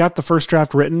 And I got the first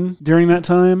draft written during that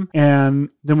time and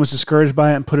then was discouraged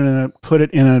by it and put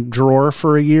it in a drawer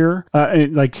for a year.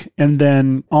 And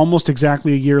then almost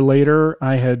exactly a year later,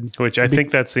 I had... Which I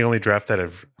think that's the only draft that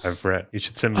I've read. You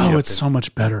should send me it's so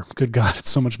much better. Good God, it's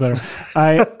so much better.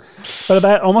 But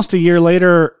about almost a year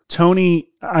later, Tony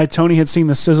had seen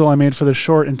the sizzle I made for the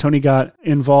short, and Tony got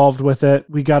involved with it.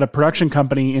 We got a production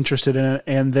company interested in it,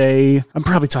 and I'm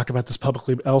probably talking about this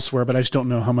publicly elsewhere, but I just don't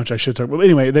know how much I should talk about. But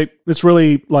anyway, this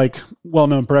really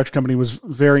well-known production company was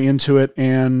very into it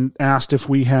and asked if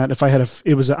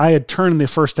I had turned the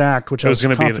first act, which I was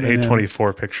going to be an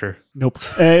A24 picture. Nope.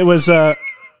 It was, that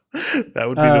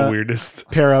would be the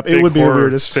weirdest pair up. It would be the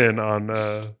weirdest spin on.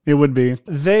 It would be.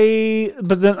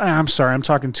 But then I'm sorry, I'm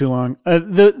talking too long.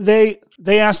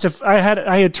 They asked if I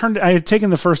had taken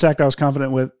the first act I was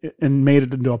confident with and made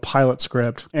it into a pilot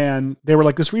script. And they were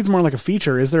like, this reads more like a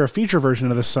feature. Is there a feature version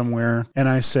of this somewhere? And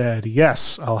I said,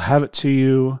 yes, I'll have it to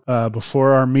you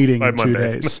before our meeting in 2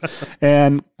 days.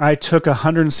 And I took a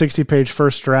 160-page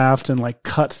first draft and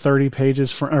cut 30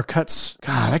 pages I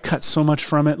cut so much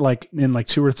from it in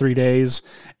 2 or 3 days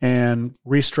and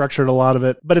restructured a lot of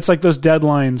it. But it's those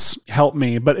deadlines help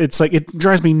me. But it's it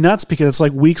drives me nuts because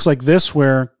it's weeks like this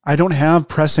where I don't have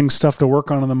pressing stuff to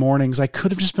work on in the mornings. I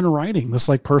could have just been writing this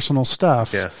personal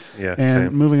stuff. Yeah, and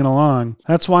same. Moving it along.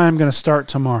 That's why I'm going to start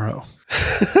tomorrow.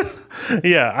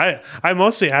 Yeah, I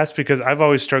mostly asked because I've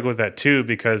always struggled with that too,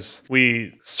 because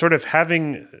we sort of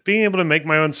being able to make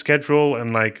my own schedule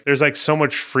and there's so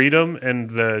much freedom in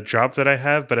the job that I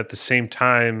have, but at the same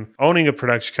time owning a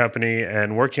production company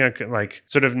and working on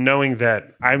sort of knowing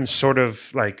that I'm sort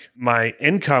of my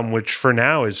income, which for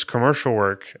now is commercial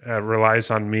work, relies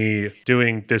on me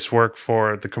doing this work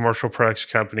for the commercial production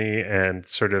company and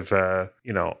sort of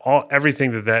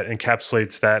everything that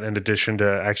encapsulates that, in addition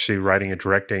to actually writing and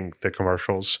directing the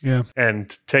commercials. Yeah.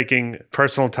 And taking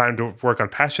personal time to work on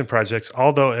passion projects,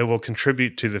 although it will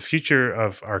contribute to the future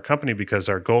of our company, because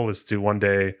our goal is to one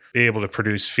day be able to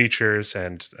produce features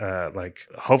and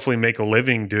hopefully make a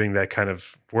living doing that kind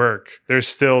of work. There's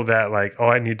still that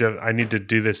I need to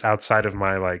do this outside of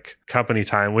my company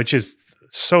time, which is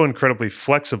so incredibly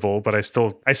flexible, but I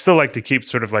still like to keep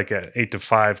sort of a 8 to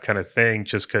 5 kind of thing,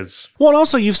 just because. Well, and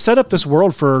also you've set up this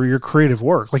world for your creative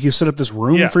work. You've set up this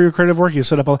room for your creative work. You've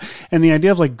set up and the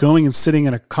idea of going and sitting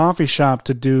in a coffee shop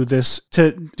to do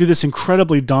this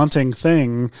incredibly daunting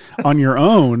thing on your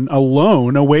own,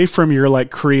 alone, away from your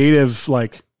creative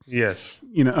yes,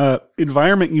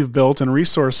 environment you've built and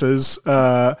resources,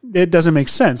 it doesn't make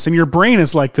sense. And your brain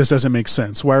is this doesn't make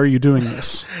sense. Why are you doing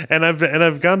this? and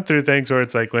I've gone through things where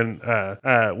it's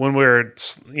when we're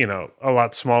a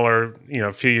lot smaller,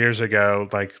 a few years ago,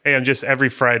 hey, I'm just every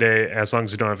Friday, as long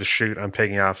as we don't have a shoot, I'm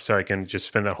taking off so I can just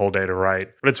spend that whole day to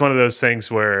write. But it's one of those things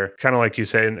where, kind of like you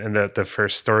say in the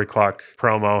first Story Clock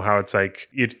promo, how it's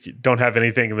you don't have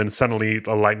anything and then suddenly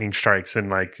a lightning strikes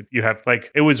and you have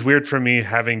it was weird for me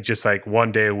having just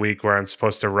 1 day a week where I'm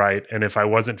supposed to write, and if I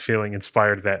wasn't feeling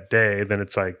inspired that day, then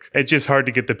it's it's just hard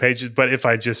to get the pages. But if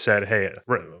I just said, hey,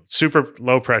 super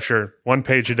low pressure, 1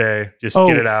 page a day, just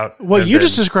get it out. What you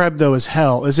just described though as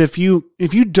hell is if you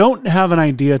don't have an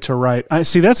idea to write. I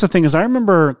see, that's the thing, is I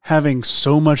remember having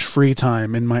so much free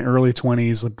time in my early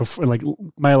 20s, before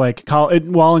my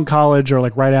while in college or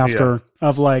right after,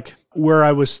 of where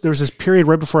there was this period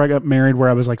right before I got married where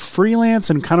I was like freelance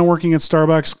and kind of working at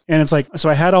Starbucks. And it's like, so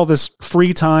I had all this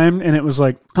free time and it was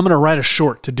like, I'm going to write a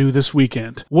short to do this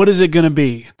weekend. What is it going to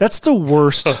be? That's the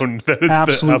worst, that is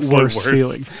absolute the worst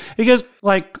feeling. Because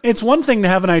like, it's one thing to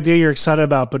have an idea you're excited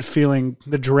about, but feeling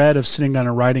the dread of sitting down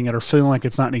and writing it or feeling like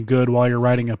it's not any good while you're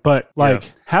writing it. But like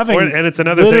having and it's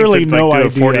another literally thing to no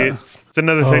like do a idea. 48. It's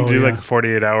another thing to do yeah. like a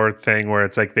 48-hour thing where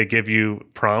it's like they give you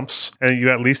prompts and you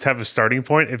at least have a starting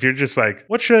point. If you're just like,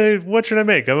 what should I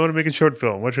make? I want to make a short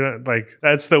film. What should I like?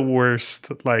 That's the worst.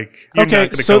 Like, you're not okay, gonna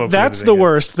come so up with that's anything the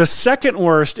worst. The second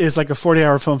worst is like a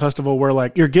 40-hour film festival where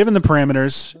like you're given the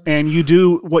parameters and you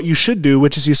do what you should do,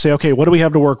 which is you say, okay, what do we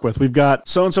have to work with? We've got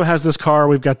so-and-so has this car.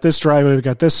 We've got this driveway. We've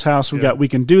got this house. We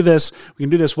can do this. We can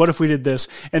do this. What if we did this?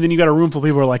 And then you got a room full of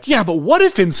people who are like, yeah, but what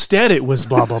if instead it was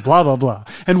blah, blah, blah, blah, blah.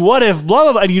 And what if blah,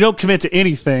 blah, blah. And you don't commit to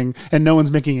anything and no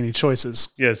one's making any choices.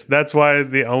 Yes, that's why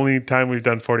the only time we've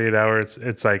done 48 hours,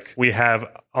 it's like we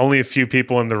have only a few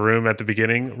people in the room at the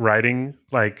beginning writing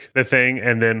like the thing,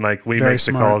 and then like we Very make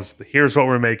smart. the calls. Here's what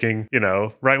we're making,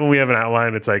 right when we have an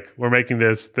outline, it's like we're making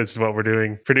this is what we're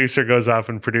doing. Producer goes off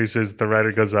and produces, the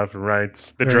writer goes off and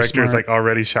writes, the Very director is smart. like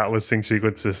already shot listing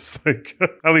sequences. Like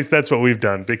at least that's what we've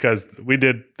done, because we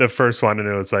did the first one and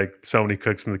it was like so many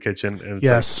cooks in the kitchen, and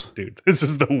it's like, dude, this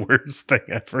is the worst thing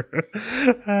ever.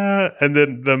 And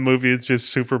then the movie is just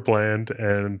super bland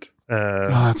and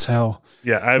It's hell.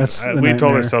 yeah, we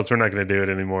told ourselves we're not going to do it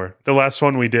anymore. The last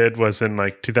one we did was in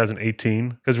like 2018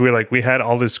 because we had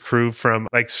all this crew from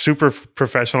like super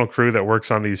professional crew that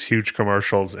works on these huge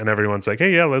commercials, and everyone's like,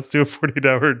 hey, yeah, let's do a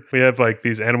 48-hour. We have like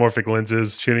these anamorphic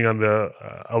lenses shooting on the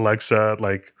Alexa.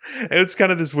 Like, it's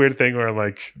kind of this weird thing where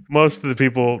like most of the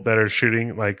people that are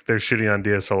shooting, like they're shooting on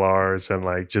DSLRs and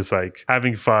like just like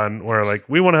having fun, where like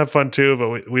we want to have fun too,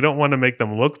 but we don't want to make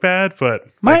them look bad. But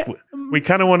like, we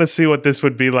kind of want to see what this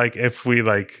would be like if we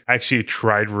like actually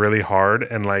tried really hard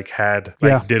and like had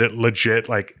like did it legit,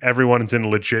 like everyone's in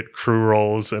legit crew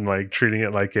roles and like treating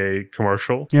it like a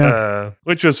commercial,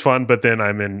 which was fun. But then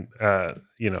I'm in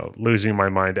losing my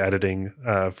mind editing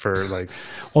for like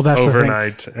that's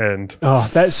overnight. And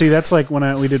that's like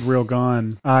when we did Real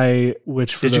Gone.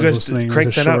 Which for did you guys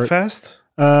crank that out fast?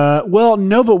 Well,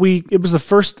 no, but that was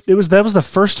the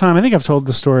first time, I think I've told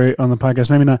the story on the podcast,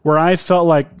 maybe not, where I felt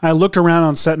like I looked around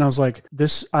on set and I was like,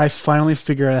 I finally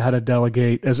figured out how to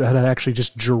delegate, how to actually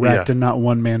just direct and not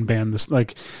one man band this.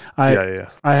 Like I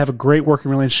have a great working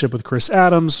relationship with Chris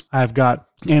Adams. I've got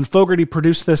Ann Fogarty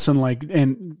produced this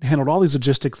and handled all these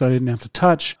logistics that I didn't have to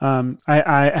touch.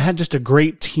 I had just a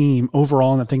great team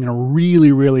overall in that thing, and a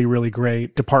really, really, really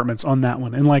great departments on that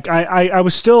one. And like I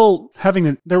was still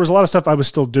there was a lot of stuff I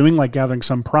was still doing, like gathering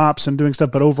some props and doing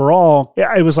stuff. But overall,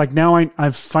 it was like now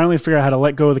I've finally figured out how to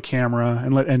let go of the camera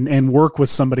and work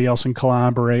with somebody else and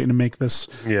collaborate and make this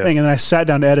thing. And then I sat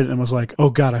down to edit and was like,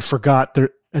 oh God, I forgot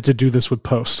to do this with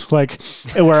post, like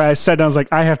where I sat down, I was like,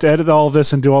 I have to edit all of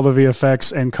this and do all the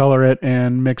VFX and color it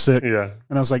and mix it. Yeah.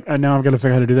 And I was like, now I'm going to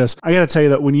figure out how to do this. I got to tell you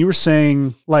that when you were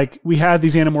saying like, we had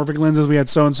these anamorphic lenses, we had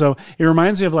so-and-so, it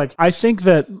reminds me of like, I think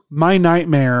that my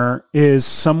nightmare is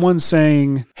someone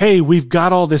saying, hey, we've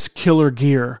got all this killer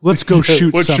gear. Let's go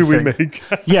shoot what something. What should we make?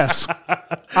 Yes.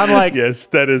 I'm like, yes,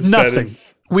 that is nothing.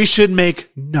 We should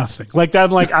make nothing like that.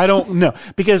 I'm like, I don't know,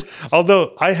 because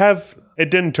although it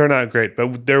didn't turn out great,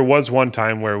 but there was one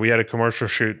time where we had a commercial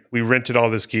shoot. We rented all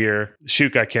this gear.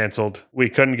 Shoot got canceled. We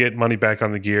couldn't get money back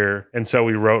on the gear. And so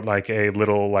we wrote like a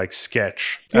little like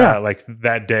sketch like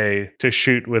that day to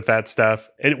shoot with that stuff.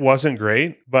 It wasn't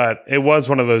great, but it was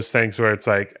one of those things where it's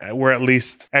like we're at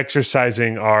least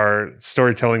exercising our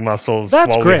storytelling muscles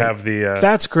while we have the...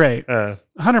 That's great.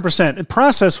 100%.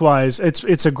 Process-wise,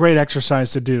 it's a great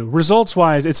exercise to do.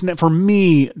 Results-wise, for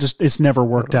me, it's never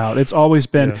worked out. It's always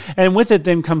been, and with it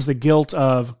then comes the guilt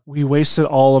of we wasted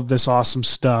all of this awesome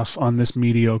stuff on this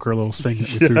mediocre little thing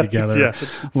that we threw together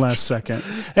last second.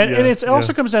 And it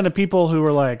also comes down to people who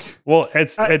are like, well,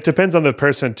 it depends on the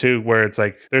person too, where it's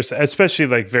like there's especially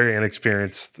like very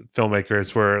inexperienced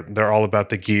filmmakers where they're all about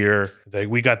the gear. Like,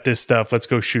 we got this stuff, let's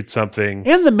go shoot something.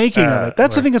 And the making of it. I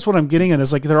think that's what I'm getting at,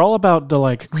 is like they're all about the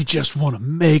like, we just want to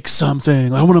make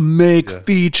something. I want to make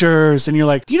features. And you're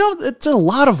like, it's a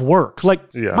lot of work.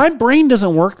 Like my brain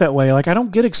doesn't work that way. Like I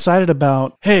don't get excited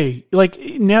about, hey, like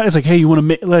now it's like, hey, you want to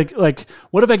make like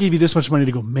what if I gave you this much money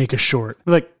to go make a short?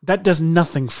 Like that does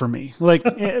nothing for me. Like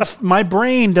if my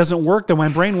brain doesn't work, then my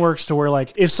brain works to where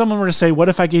like if someone were to say, what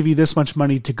if I gave you this much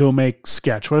money to go make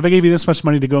sketch? What if I gave you this much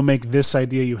money to go make this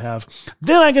idea you have?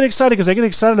 Then I get excited because I get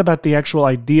excited about the actual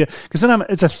idea, because then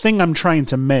it's a thing I'm trying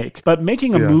to make. But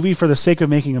making a movie for the sake of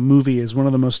making a movie is one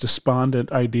of the most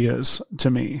despondent ideas to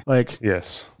me. Like,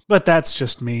 yes. But that's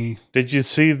just me. Did you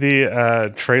see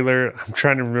the trailer? I'm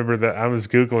trying to remember that. I was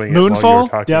Googling it while you were Moonfall?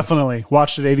 talking. Definitely.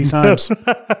 Watched it 80 times.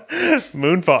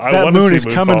 Moonfall. I That want to moon see is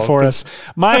Moonfall coming for 'cause-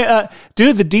 us. My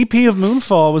dude, the DP of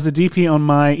Moonfall was the DP on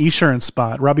my Esurance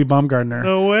spot, Robbie Baumgartner.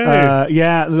 No way.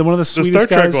 Yeah, one of the Star sweetest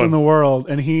Trek guys one. in the world,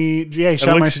 and he shot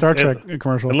my looks- Star Trek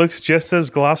commercial. It looks just as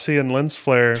glossy and lens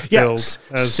flare filled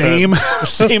as same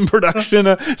same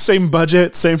production, same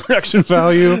budget, same production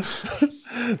value.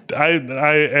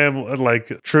 I am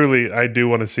like truly I do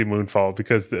want to see Moonfall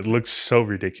because it looks so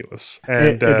ridiculous. And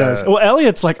It does. Well,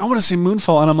 Elliot's like, I want to see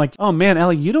Moonfall, and I'm like, oh man,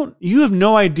 Ellie, you have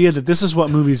no idea that this is what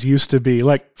movies used to be.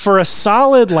 Like for a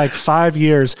solid 5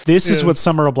 years, this is what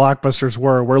summer blockbusters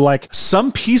were. Where like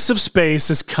some piece of space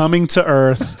is coming to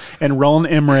Earth, and Roland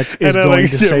Emmerich is going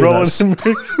to save Roland us.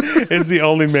 Emmerich is the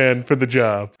only man for the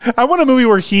job. I want a movie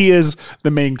where he is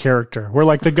the main character, where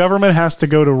like the government has to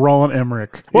go to Roland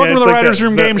Emmerich. Welcome to it's the like Writers that-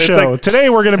 Room that- Game it's Show. like- Today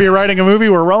we're going to be writing a movie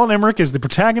where Roland Emmerich is the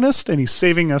protagonist and he's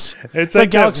saving us. It's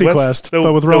like that Galaxy Quest,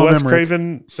 but with Roland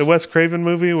Emmerich. The Wes Craven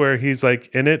movie where he's like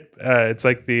in it. It's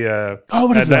like the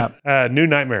What is that? New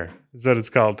Nightmare is what it's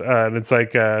called, and it's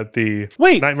like the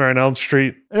Wait. Nightmare on Elm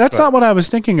Street. That's not what I was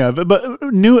thinking of. But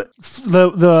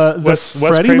the Wes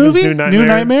Freddy Craven's movie, New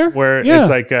Nightmare, where Yeah. it's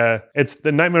like it's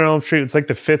the Nightmare on Elm Street. It's like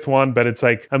the fifth one, but it's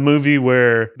like a movie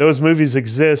where those movies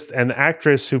exist, and the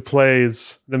actress who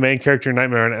plays the main character in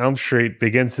Nightmare on Elm Street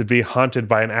begins to be haunted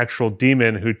by an actual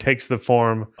demon who takes the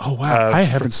form. Oh wow, I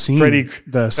haven't seen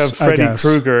this. Of Freddy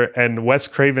Krueger, and Wes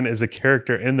Craven is a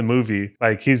character in the movie.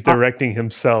 Like he's directing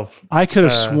himself. I could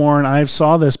have sworn I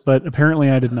saw this, but apparently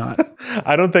I did not.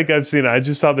 I don't think I've seen it. I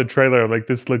just saw the trailer. I'm like,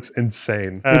 this looks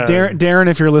insane. Darren,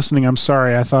 if you're listening, I'm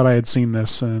sorry. I thought I had seen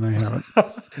this and I haven't.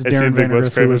 Is he a Darren big Wes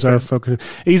Vandergriff, who was Craven our fan?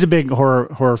 focus. He's a big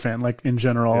horror fan, like in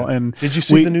general. Yeah. And Did you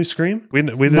see the new Scream? We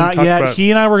didn't not talk yet. about. He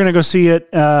and I were going to go see it,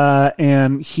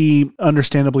 and he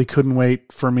understandably couldn't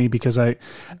wait for me because I,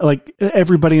 like,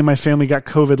 everybody in my family got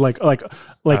COVID,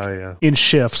 Oh, in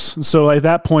shifts. And so at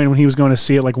that point, when he was going to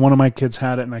see it, like one of my kids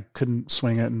had it, and I couldn't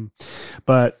swing it.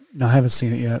 But no, I haven't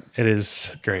seen it yet. It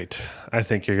is great. I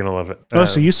think you're gonna love it. Oh,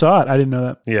 so you saw it? I didn't know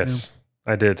that. Yes.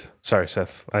 I did. Sorry,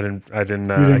 Seth. I didn't. You didn't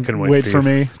I couldn't wait for you.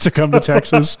 me to come to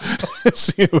Texas and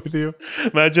see it with you.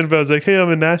 Imagine if I was like, "Hey, I'm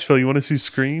in Nashville. You want to see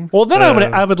Scream?" Well, then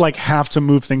I would like have to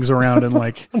move things around and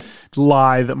like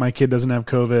lie that my kid doesn't have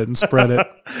COVID and spread it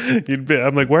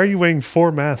I'm like, "Why are you wearing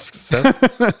 4 masks,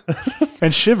 Seth?"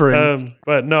 and shivering.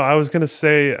 But no, I was gonna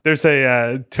say there's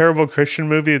a terrible Christian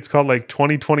movie. It's called like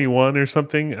 2021 or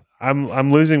something.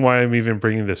 I'm losing why I'm even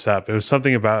bringing this up. It was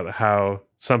something about how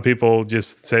some people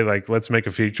just say like, let's make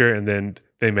a feature, and then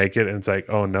they make it, and it's like,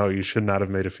 oh no, you should not have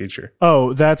made a feature.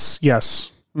 Oh, that's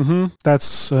yes.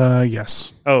 That's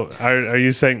yes. Oh, are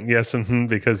you saying yes and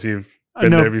because you've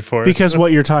been there before? Because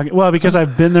what you're talking. Well, because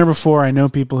I've been there before. I know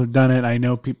people who've done it. I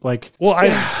know people like. Well,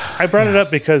 I brought it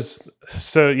up because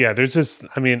there's just,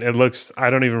 I mean, it looks,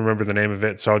 I don't even remember the name of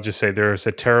it. So I'll just say there's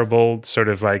a terrible sort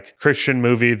of like Christian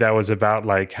movie that was about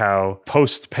like how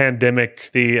post-pandemic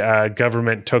the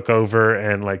government took over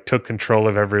and like took control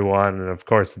of everyone. And of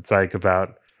course it's like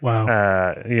about,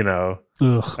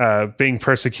 being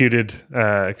persecuted,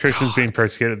 Christians being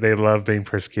persecuted. They love being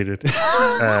persecuted.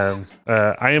 I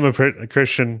am a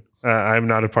Christian. I'm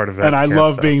not a part of that. And I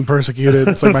love being persecuted.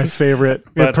 It's like my favorite.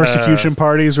 We have persecution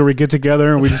parties where we get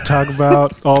together and we just talk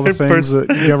about all the things that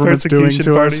the government's doing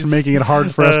to us, making it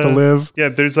hard for us to live. Yeah,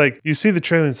 there's like, you see the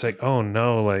trailer and it's like, oh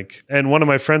no, like, and one of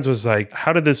my friends was like,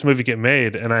 how did this movie get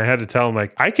made? And I had to tell him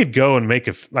like, I could go and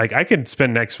I could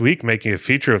spend next week making a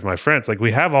feature with my friends. Like we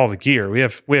have all the gear. We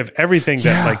have everything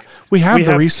that like. We have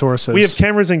the resources. We have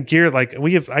cameras and gear. Like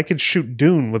I could shoot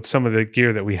Dune with some of the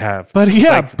gear that we have. But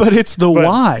but it's the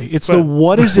why. It's the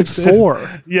what is it for?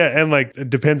 Yeah, and like it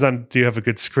depends on, do you have a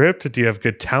good script? Do you have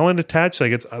good talent attached?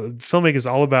 Like it's filmmaking is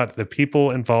all about the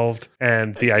people involved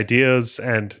and the ideas,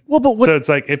 and so it's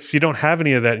like if you don't have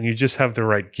any of that and you just have the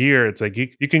right gear, it's like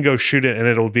you can go shoot it and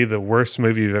it'll be the worst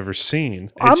movie you've ever seen.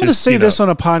 I'm going to say this on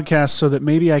a podcast so that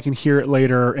maybe I can hear it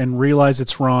later and realize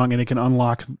it's wrong and it can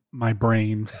unlock my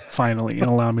brain finally and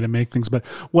allow me to make things. But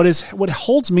what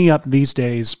holds me up these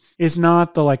days is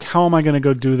not the like, how am I going to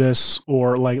go do this?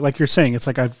 Or like you're saying, it's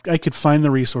like I could find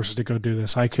the resources to go do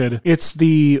this. It's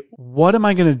the, what am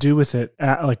I going to do with it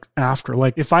after?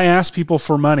 Like if I ask people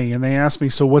for money and they ask me,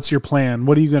 so what's your plan?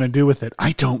 What are you going to do with it?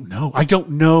 I don't know.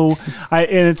 And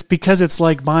it's because it's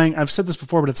like buying, I've said this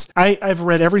before, but I've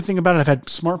read everything about it. I've had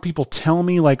smart people tell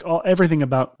me like everything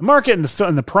about the market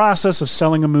and the process of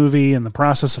selling a movie and the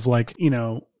process of like,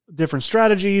 different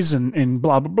strategies and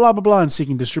blah, blah, blah, blah, blah, and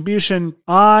seeking distribution.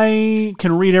 I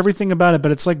can read everything about it,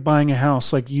 but it's like buying a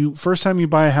house. Like first time you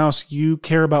buy a house, you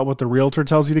care about what the realtor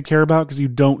tells you to care about because you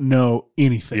don't know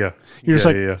anything. Yeah. You're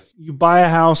just you buy a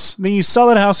house, then you sell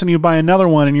that house and you buy another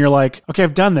one and you're like, okay,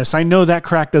 I've done this. I know that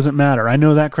crack doesn't matter. I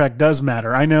know that crack does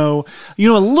matter. I know, a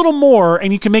little more,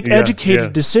 and you can make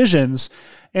educated decisions.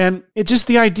 And it's just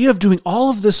the idea of doing all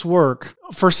of this work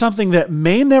for something that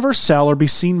may never sell or be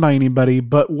seen by anybody,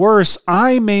 but worse,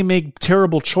 I may make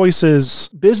terrible choices,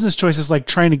 business choices, like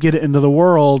trying to get it into the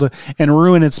world and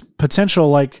ruin its potential,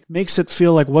 like makes it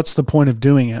feel like, what's the point of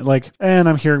doing it? Like, and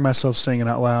I'm hearing myself saying it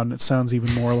out loud and it sounds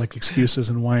even more like excuses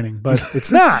and whining, but it's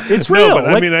not, it's real. No, but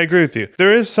I mean, I agree with you.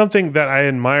 There is something that I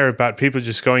admire about people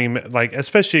just going, like,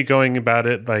 especially going about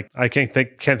it, like, I can't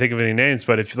think of any names,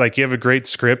 but if like you have a great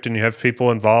script and you have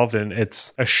people involved and it's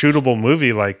a shootable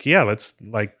movie, like, yeah, let's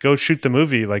like go shoot the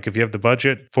movie. Like if you have the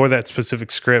budget for that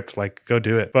specific script, like go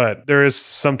do it. But there is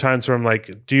sometimes where I'm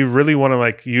like, do you really want to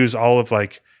like use all of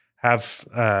like have,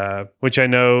 which I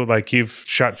know like you've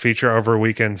shot feature over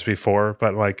weekends before,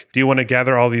 but like, do you want to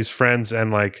gather all these friends and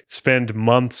like spend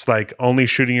months like only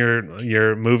shooting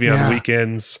your movie on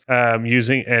weekends,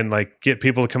 using and like get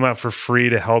people to come out for free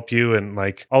to help you and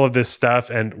like all of this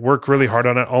stuff and work really hard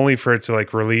on it only for it to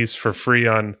like release for free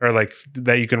on, or like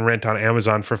that you can rent on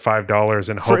Amazon for $5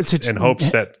 and hopes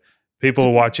that people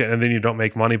will watch it and then you don't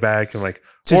make money back and like,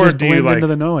 to or just do blend you like into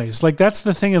the noise. Like that's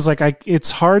the thing is like, it's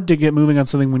hard to get moving on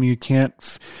something when you can't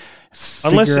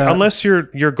unless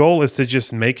your goal is to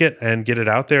just make it and get it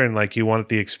out there and like you want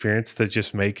the experience to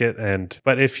just make it. And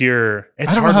but if you're,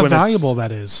 it's I don't hard know how when valuable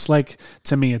that is. Like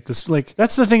to me at this, like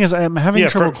that's the thing is I'm having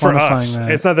trouble for quantifying us,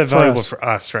 that. it's not that valuable for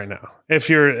us right now. If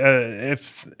you're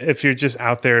if you're just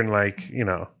out there and like,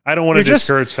 I don't want to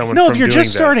discourage someone. No, from if you're doing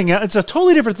just starting out, it's a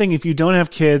totally different thing. If you don't have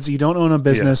kids, you don't own a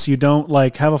business, you don't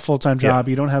like have a full-time job,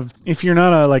 you don't have, if you're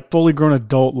not a like fully grown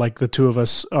adult like the two of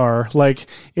us are, like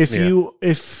if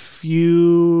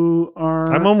you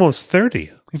are, I'm almost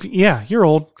 30. You're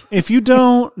old. If you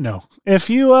don't, no. If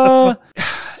you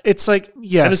it's like,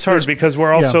 yes. And it's hard because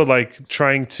we're also like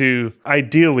trying to,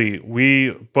 ideally,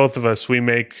 both of us, we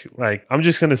make like, I'm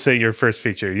just going to say your first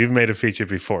feature. You've made a feature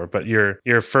before, but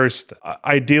your first,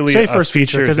 ideally, say a first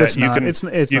feature because it's not,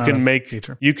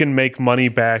 you can make money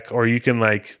back, or you can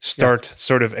like start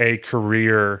sort of a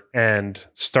career and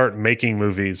start making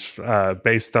movies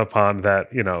based upon that,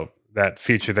 that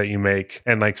feature that you make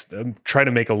and like try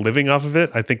to make a living off of it.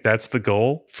 I think that's the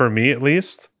goal for me, at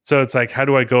least. So it's like, how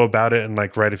do I go about it and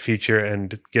like write a feature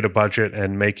and get a budget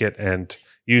and make it and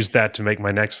use that to make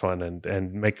my next one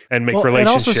and make relationships. It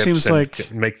also seems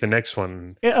like make the next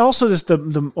one. It also just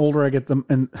the older I get,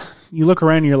 and you look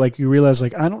around, you realize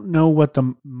like I don't know what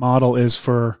the model is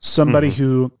for somebody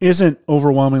who isn't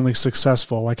overwhelmingly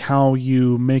successful. Like how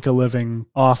you make a living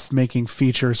off making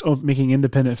features, making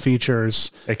independent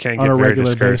features. It can on get a very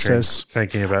regular basis.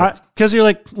 Thinking about it because you're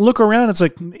like look around. It's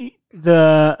like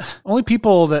the only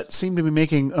people that seem to be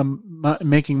making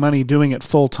money doing it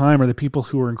full time are the people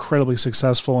who are incredibly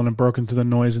successful and have broken through the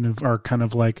noise and are kind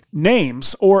of like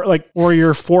names or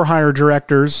your for-hire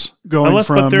directors going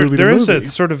from movie to movie. There is a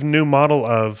sort of new model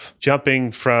of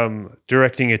jumping from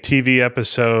directing a TV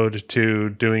episode to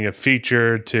doing a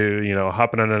feature to,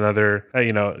 hopping on another,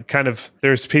 kind of,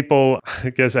 there's people,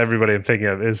 I guess everybody I'm thinking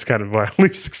of is kind of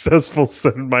wildly successful, so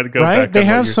it might go back. They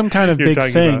have some kind of big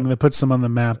thing that puts them on the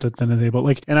map that then is able,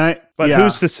 but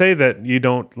who's to say that you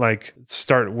don't like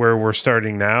start where we're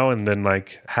starting now and then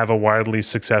like have a wildly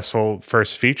successful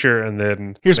first feature and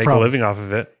then make a living off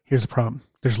of it? Here's the problem.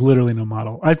 There's literally no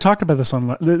model. I've talked about this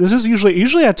on. This is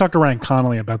usually I talk to Ryan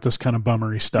Connolly about this kind of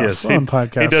bummery stuff on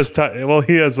podcasts. He does talk. Well,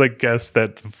 he has like guests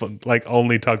that like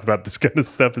only talk about this kind of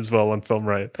stuff as well on Film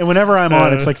Riot. And whenever I'm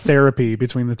on, it's like therapy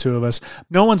between the two of us.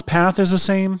 No one's path is the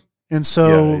same. And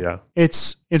so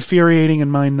it's infuriating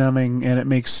and mind numbing, and it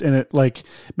makes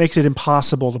it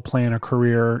impossible to plan a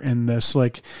career in this.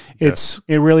 Like it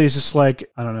really is just like,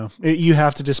 I don't know. You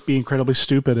have to just be incredibly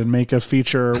stupid and make a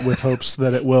feature with hopes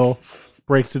that it will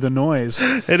break through the noise.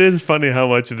 It is funny how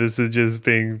much of this is just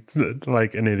being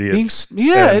like an idiot.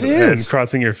 It is. And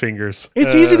crossing your fingers.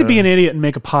 It's easy to be an idiot and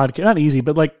make a podcast. Not easy,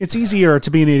 but like it's easier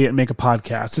to be an idiot and make a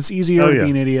podcast. It's easier to be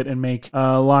an idiot and make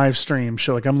a live stream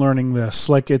show. Like I'm learning this.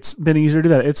 Like it's been easier to do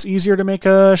that. It's easier to make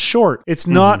a short. It's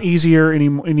not easy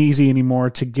anymore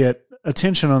to get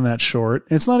attention on that short.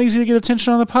 It's not easy to get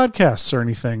attention on the podcasts or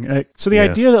anything. So the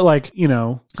idea that I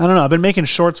don't know, I've been making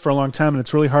shorts for a long time and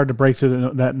it's really hard to break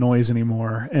through that noise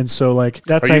anymore. And so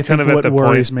that's I think what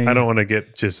worries me. I don't want to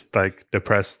get just like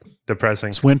depressing.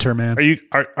 It's winter, man.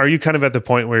 Are you kind of at the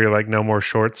point where you're like no more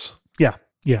shorts? Yeah.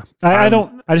 Yeah, I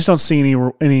just don't see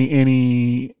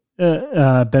any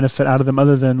benefit out of them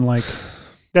other than like.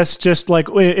 That's just like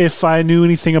if I knew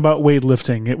anything about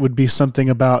weightlifting, it would be something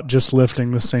about just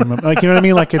lifting the same. Like, you know what I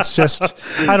mean? Like, it's just,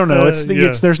 I don't know.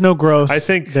 It's there's no growth I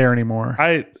think there anymore.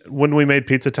 When we made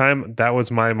Pizza Time, that was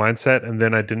my mindset. And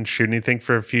then I didn't shoot anything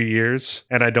for a few years.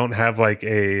 And I don't have like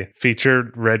a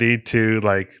feature ready to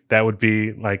like, that would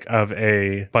be like of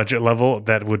a budget level.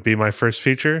 That would be my first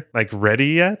feature, like ready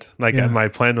yet. Like my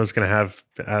plan was going to have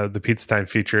the Pizza Time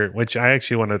feature, which I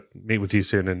actually want to meet with you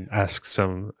soon and ask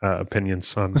some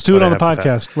opinions on. Let's do it on the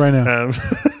podcast right now.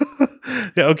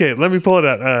 Yeah. Okay. Let me pull it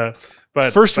out.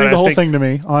 But first, read the whole thing to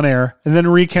me on air, and then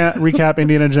recap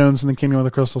Indiana Jones and the Kingdom of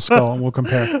the Crystal Skull, and we'll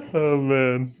compare. Oh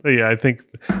man, yeah. I think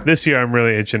this year I'm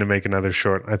really itching to make another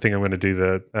short. I think I'm going to do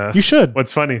the. You should.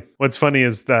 What's funny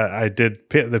is that I did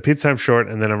the Pizza Time short,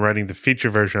 and then I'm writing the feature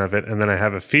version of it, and then I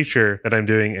have a feature that I'm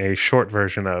doing a short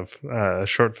version of, a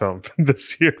short film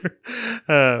this year,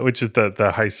 which is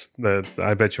the heist. The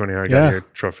I Bet You Want to Hear I Got Here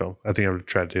short film. I think I'm going to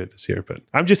try to do it this year, but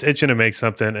I'm just itching to make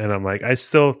something, and I'm like, I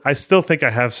still think I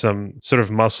have some sort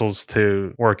of muscles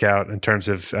to work out in terms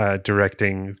of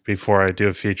directing before I do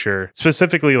a feature,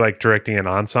 specifically like directing an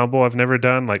ensemble. I've never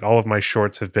done, like, all of my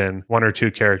shorts have been one or two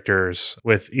characters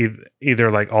with either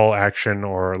like all action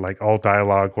or like all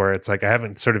dialogue, where it's like I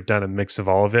haven't sort of done a mix of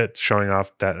all of it, showing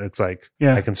off that it's like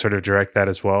I can sort of direct that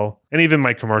as well. And even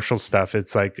my commercial stuff,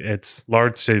 it's like it's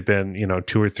largely been, you know,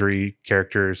 2 or 3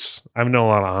 characters. I've done a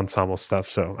lot of ensemble stuff,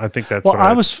 so I think that's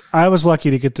I was lucky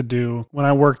to get to do when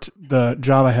I worked the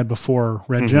job I had before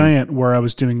Red Giant, where I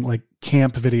was doing like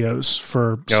camp videos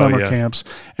for summer camps,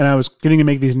 and I was getting to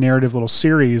make these narrative little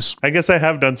series. I guess I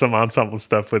have done some ensemble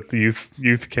stuff with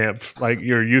youth camp, like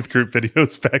your youth group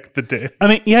videos back in the day. I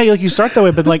mean, yeah, like you start that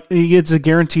way, but like it's a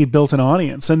guaranteed built-in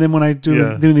audience. And then when I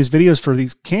doing these videos for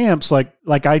these camps, like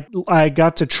I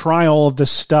got to try all of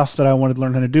this stuff that I wanted to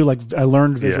learn how to do. Like I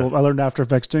learned I learned After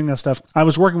Effects doing that stuff. I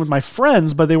was working with my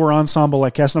friends, but they were ensemble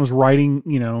like cast, and I was writing,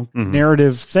 you know,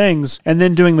 narrative things, and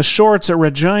then doing the shorts at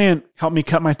Red Giant helped me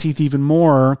cut my teeth even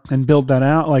more and build that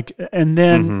out. Like, and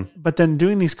then, but then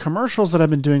doing these commercials that I've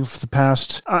been doing for the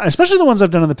past, especially the ones I've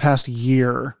done in the past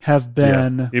year, have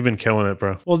been. You've been killing it,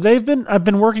 bro. Well, I've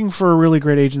been working for a really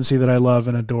great agency that I love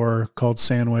and adore called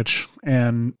Sandwich,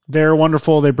 and they're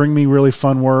wonderful. They bring me really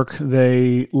fun work.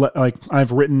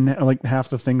 I've written like half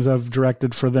the things I've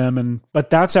directed for them,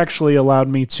 but that's actually allowed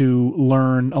me to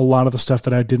learn a lot of the stuff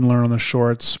that I didn't learn on the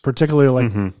shorts,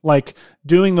 particularly like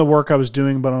doing the work I was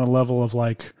doing, but on a level of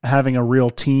like having a real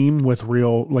team with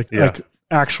real like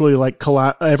actually like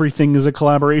everything is a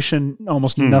collaboration.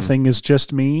 Almost nothing is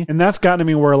just me. And that's gotten to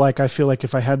me where like I feel like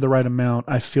if I had the right amount,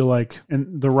 I feel like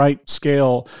in the right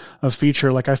scale of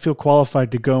feature, like I feel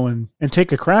qualified to go and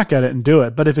take a crack at it and do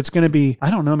it. But if it's going to be,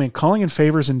 I don't know, man, calling in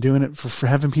favors and doing it for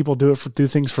having people do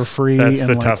things for free. That's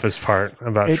the like, toughest part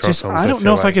about short films. I don't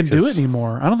know if I can do it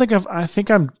anymore. I don't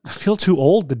think I feel too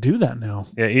old to do that now.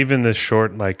 Yeah. Even this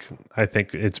short, like I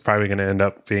think it's probably going to end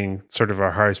up being sort of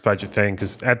our highest budget thing.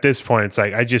 Cause at this point it's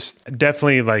like, I just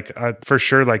definitely like for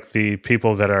sure, like the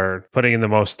people that are putting in the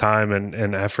most time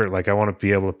and effort, like I want to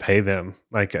be able to pay them.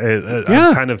 Like I'm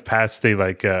kind of past the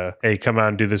like, hey, come out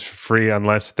and do this for free,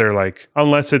 unless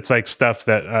it's like stuff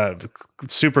that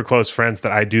super close friends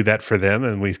that I do that for them,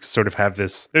 and we sort of have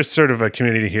this. There's sort of a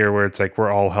community here where it's like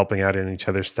we're all helping out in each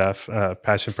other's stuff,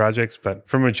 passion projects. But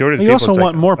for majority of the people, you also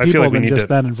want more people like than just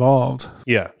that involved.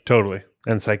 Yeah, totally.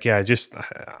 And it's like, yeah, just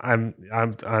I'm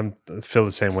feel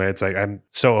the same way. It's like I'm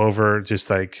so over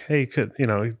just like, hey, do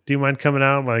you mind coming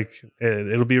out? Like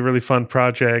it'll be a really fun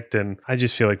project, and I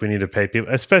just feel like we need to pay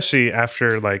people, especially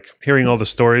after like hearing all the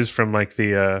stories from like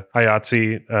the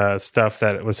IATSE stuff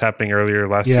that was happening earlier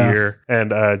last year,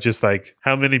 and just like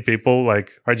how many people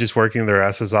like are just working their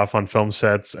asses off on film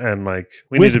sets, and like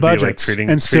we need to be like treating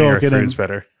our crews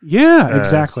better. Yeah,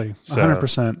 exactly.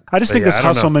 100%. I just think this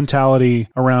hustle mentality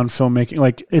around filmmaking,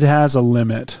 like it has a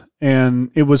limit,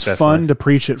 and it was fun to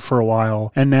preach it for a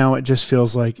while. And now it just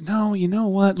feels like, no, you know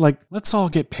what? Like, let's all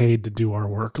get paid to do our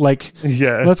work. Like,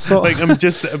 like I'm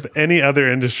just any other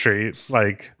industry.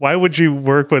 Like, why would you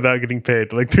work without getting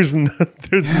paid? Like there's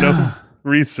no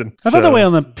reason. I thought that way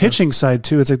on the pitching side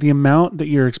too. It's like the amount that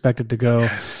you're expected to go.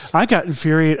 Yes. I got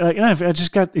infuriated. I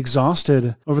just got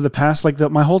exhausted over the past, like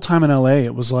my whole time in LA.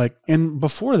 It was like, and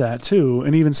before that too,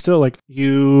 and even still, like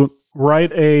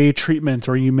write a treatment,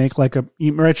 or you make like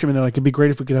you write a treatment, they're like, it'd be great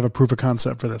if we could have a proof of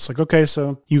concept for this. Like, okay,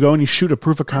 so you go and you shoot a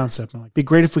proof of concept. And like, be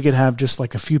great if we could have just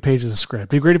like a few pages of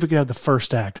script. Be great if we could have the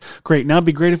first act. Great. Now it'd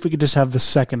be great if we could just have the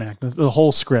second act, the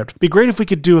whole script. Be great if we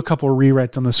could do a couple of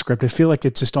rewrites on the script. I feel like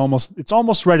it's just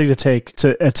almost ready to take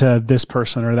to this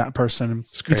person or that person.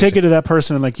 You take it to that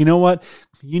person and like, you know what?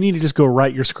 You need to just go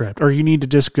write your script, or you need to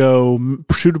just go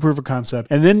shoot a proof of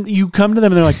concept. And then you come to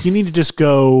them and they're like, you need to just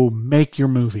go make your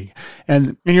movie.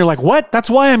 And you're like, what? That's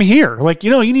why I'm here. Like,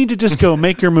 you need to just go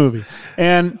make your movie.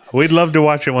 And we'd love to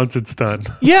watch it once it's done.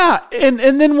 Yeah. And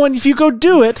then if you go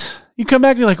do it, you come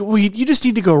back and you're like, well, you just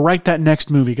need to go write that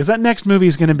next movie, because that next movie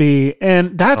is going to be,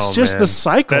 and that's the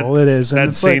cycle it is. And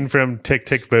that scene from Tick,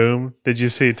 Tick, Boom. Did you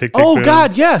see Tick, Tick, Boom? Oh,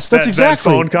 God, yes. That's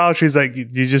exactly. That phone call, she's like,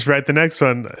 you just write the next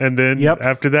one. And then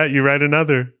after that, you write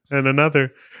another. And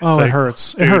another. Oh, it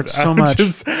hurts. It hurts so much.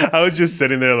 I was just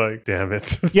sitting there like, damn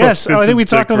it. Yes. I think we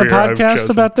talked on the podcast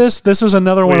about this. This was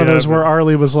another one of those where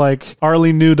Arlie was like,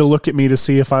 Arlie knew to look at me to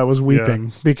see if I was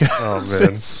weeping because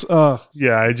it's,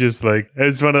 yeah, I just like,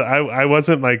 it's one of, I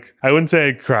wasn't like, I wouldn't say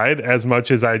I cried as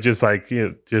much as I just like,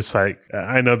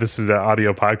 I know this is an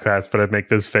audio podcast, but I'd make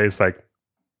this face like,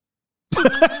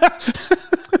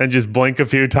 and just blink a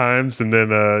few times and then,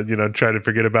 try to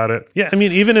forget about it. Yeah, I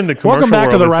mean, even in the commercial Welcome back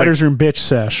world, to the Writer's Room Bitch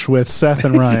Sesh with Seth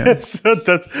and Ryan. That's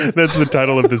the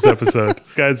title of this episode.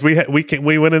 Guys,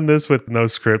 we went in this with no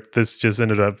script. This just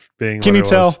ended up being Can you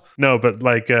tell? Was. No, but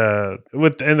like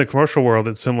in the commercial world,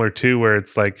 it's similar too, where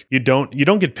it's like you don't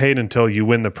get paid until you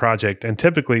win the project. And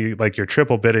typically like you're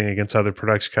triple bidding against other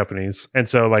production companies. And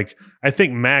so like I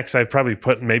think max I've probably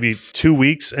put maybe 2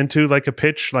 weeks into like a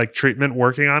pitch, like treatment,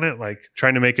 working on it, like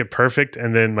trying to make it perfect.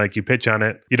 And then like you pitch on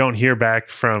it, you don't hear back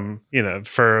from,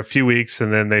 for a few weeks,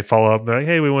 and then they follow up. They're like,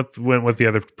 hey, we went with the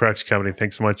other production company.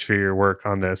 Thanks so much for your work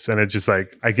on this. And it's just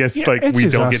like, I guess we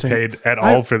don't get paid at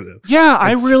all for this. Yeah,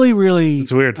 I really,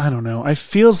 it's weird. I don't know. I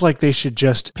feels like they should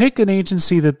just pick an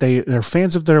agency that they're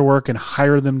fans of their work and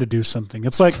hire them to do something.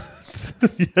 It's like,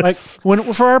 yes. Like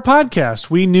for our podcast,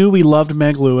 we knew we loved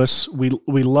Meg Lewis. We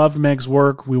loved Meg's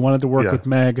work. We wanted to work with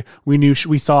Meg.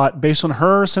 We thought based on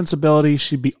her sensibility,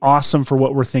 she'd be awesome for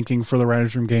what we're thinking for the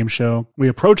Writers Room Game Show. We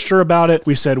approached her about it.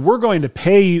 We said, we're going to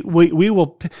pay you. We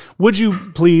will. Would you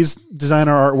please design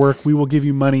our artwork? We will give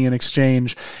you money in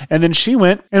exchange. And then she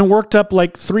went and worked up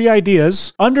like 3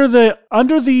 ideas under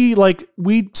the like,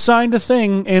 we signed a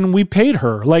thing and we paid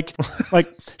her like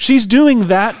she's doing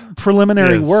that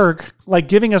preliminary work, like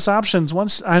giving us options.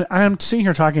 Once I'm sitting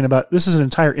here talking about this is an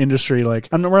entire industry. Like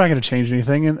we're not going to change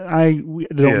anything, and we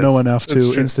don't know enough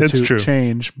to institute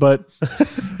change. But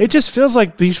it just feels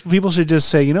like these people should just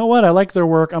say, you know what, I like their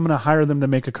work. I'm going to hire them to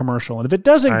make a commercial, and if it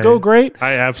doesn't go great,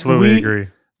 I absolutely agree.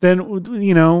 Then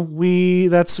we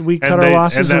cut our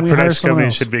losses and we hire someone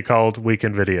else. Should be called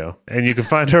Weekend Video, and you can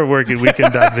find our work at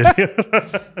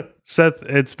weekend.video. Seth,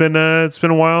 it's been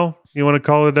a while. You want to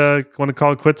call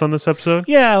it quits on this episode?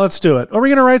 Yeah, let's do it. Are we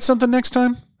going to write something next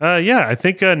time? Yeah, I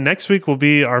think next week will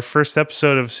be our first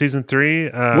episode of season 3. We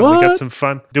got some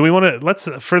fun. Do we want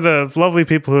to, for the lovely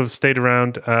people who have stayed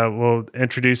around, we'll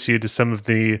introduce you to some of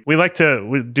we like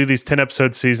to do these 10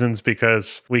 episode seasons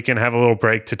because we can have a little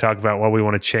break to talk about what we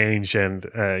want to change and,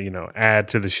 add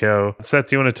to the show. Seth,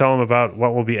 do you want to tell them about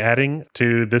what we'll be adding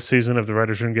to this season of the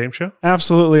Writers Room Game Show?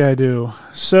 Absolutely, I do.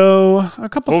 So a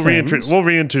couple things. We'll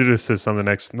reintroduce this on the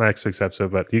next week's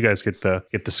episode, but you guys get the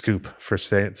scoop for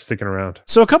sticking around.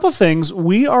 So a couple things.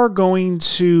 We are going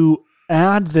to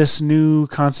add this new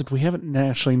concept. We haven't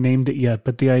actually named it yet,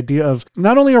 but the idea of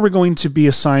not only are we going to be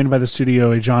assigned by the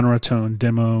studio a genre, tone,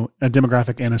 a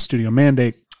demographic, and a studio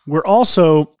mandate, we're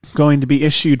also going to be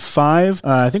issued 5,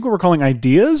 I think what we're calling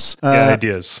ideas.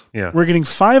 Ideas. Yeah. We're getting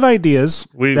 5 ideas.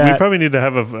 We probably need to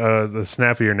have a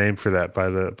snappier name for that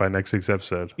by next week's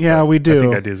episode. Yeah, we do. I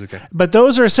think ideas okay. But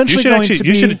those are essentially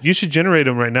you should generate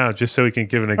them right now just so we can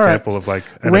give an example of like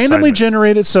an randomly assignment.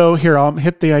 Generated. So here, I'll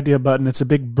hit the idea button. It's a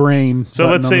big brain. So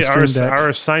let's say our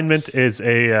assignment is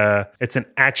it's an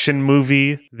action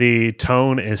movie. The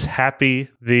tone is happy.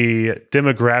 The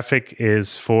demographic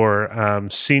is for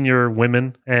senior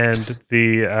women, and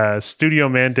the studio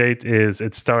mandate is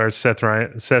it stars Seth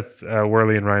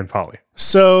Worley and Ryan Pauly.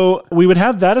 So we would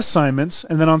have that assignment,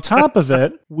 and then on top of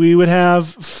it, we would have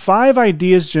 5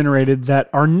 ideas generated that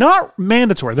are not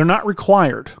mandatory; they're not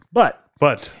required, but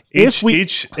if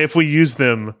we use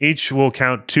them, each will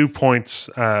count 2 points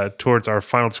towards our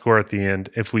final score at the end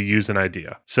if we use an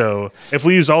idea. So if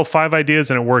we use all 5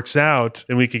 ideas and it works out,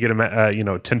 then we could get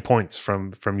 10 points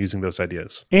from using those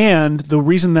ideas. And the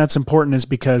reason that's important is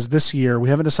because this year we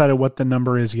haven't decided what the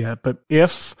number is yet, but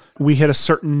if we hit a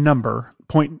certain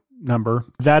point number,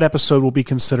 that episode will be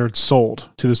considered sold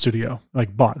to the studio,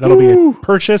 like bought. That'll be a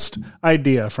purchased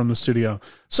idea from the studio.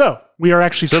 So we are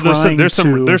actually trying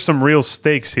there's some real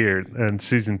stakes here in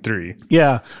season 3.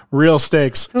 Yeah, real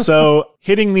stakes. So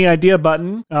hitting the idea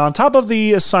button on top of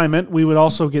the assignment, we would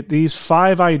also get these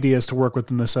 5 ideas to work with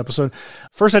in this episode.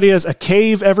 First idea is a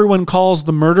cave everyone calls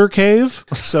the murder cave.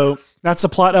 So that's a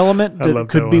plot element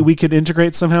that we could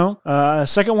integrate somehow.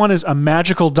 Second one is a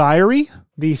magical diary.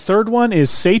 The third one is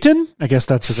Satan. I guess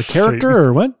that's as a character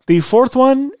or what? The fourth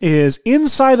one is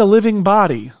inside a living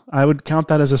body. I would count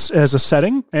that as a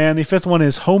setting. And the fifth one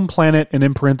is home planet and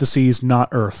in parentheses, not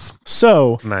Earth.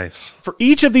 So nice. For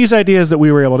each of these ideas that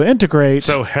we were able to integrate.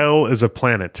 So hell is a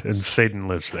planet and Satan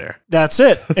lives there. That's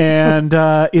it. And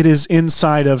it is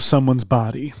inside of someone's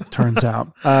body, turns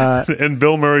out. And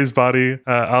Bill Murray's body,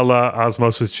 a la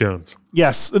Osmosis Jones.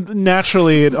 Yes,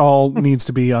 naturally, it all needs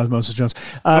to be Osmosis Jones.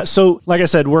 So, like I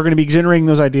said, we're going to be generating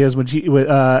those ideas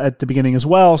at the beginning as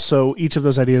well. So each of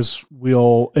those ideas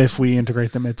will, if we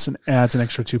integrate them, it adds an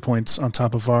extra 2 points on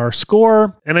top of our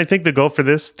score. And I think the goal for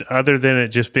this, other than it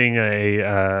just being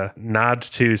a nod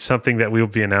to something that we'll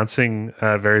be announcing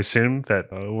very soon, that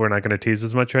we're not going to tease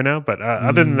as much right now, but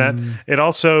other than that, it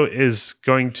also is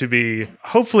going to be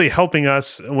hopefully helping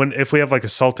us if we have like a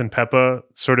salt and pepper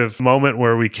sort of moment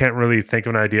where we can't really think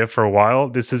of an idea for a while.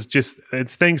 This is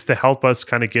it's things to help us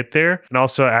kind of get there and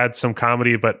also add some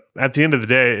comedy. But at the end of the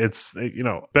day, it's,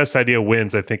 best idea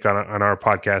wins, I think, on our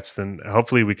podcast. And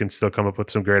hopefully we can still come up with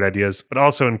some great ideas, but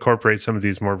also incorporate some of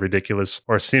these more ridiculous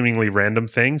or seemingly random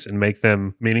things and make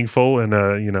them meaningful in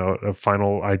a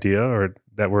final idea or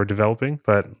that we're developing.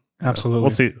 But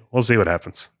absolutely, we'll see what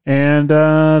happens. And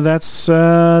that's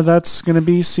going to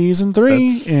be season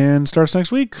 3 and starts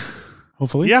next week.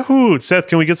 Hopefully. Yahoo! Seth,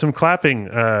 can we get some clapping?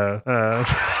 Yes,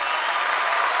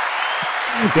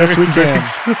 we can.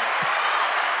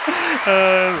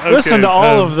 Okay, listen to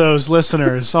all of those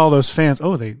listeners, all those fans.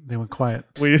 Oh, they went quiet.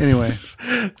 Anyway,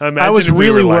 I was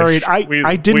really worried.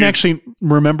 I didn't actually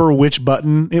remember which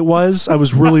button it was. I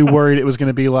was really worried it was going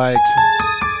to be like,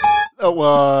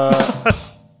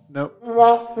 nope,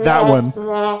 that one.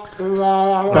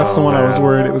 That's the one I was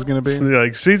worried it was going to be.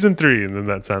 Like season 3, and then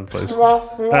that sound plays.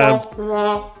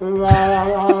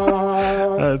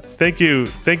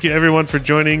 Thank you everyone for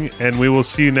joining, and we will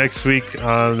see you next week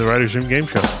on the Writers Room Game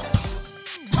Show.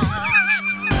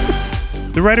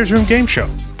 The Writers Room Game Show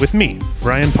with me,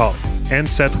 Ryan Pollock, and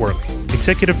Seth Worley.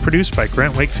 Executive produced by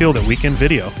Grant Wakefield at Weekend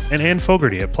Video and Ann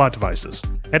Fogarty at Plot Devices.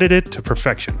 Edited to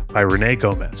perfection by Renee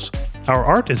Gomez. Our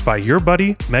art is by your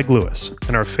buddy, Meg Lewis,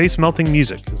 and our face-melting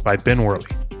music is by Ben Worley.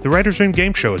 The Writers Room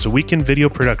Game Show is a Weekend Video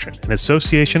production in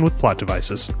association with Plot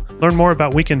Devices. Learn more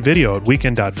about Weekend Video at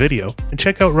weekend.video and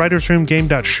check out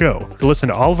writersroomgame.show to listen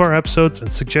to all of our episodes and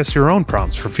suggest your own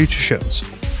prompts for future shows.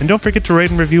 And don't forget to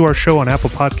rate and review our show on Apple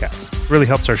Podcasts. It really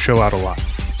helps our show out a lot.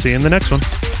 See you in the next one.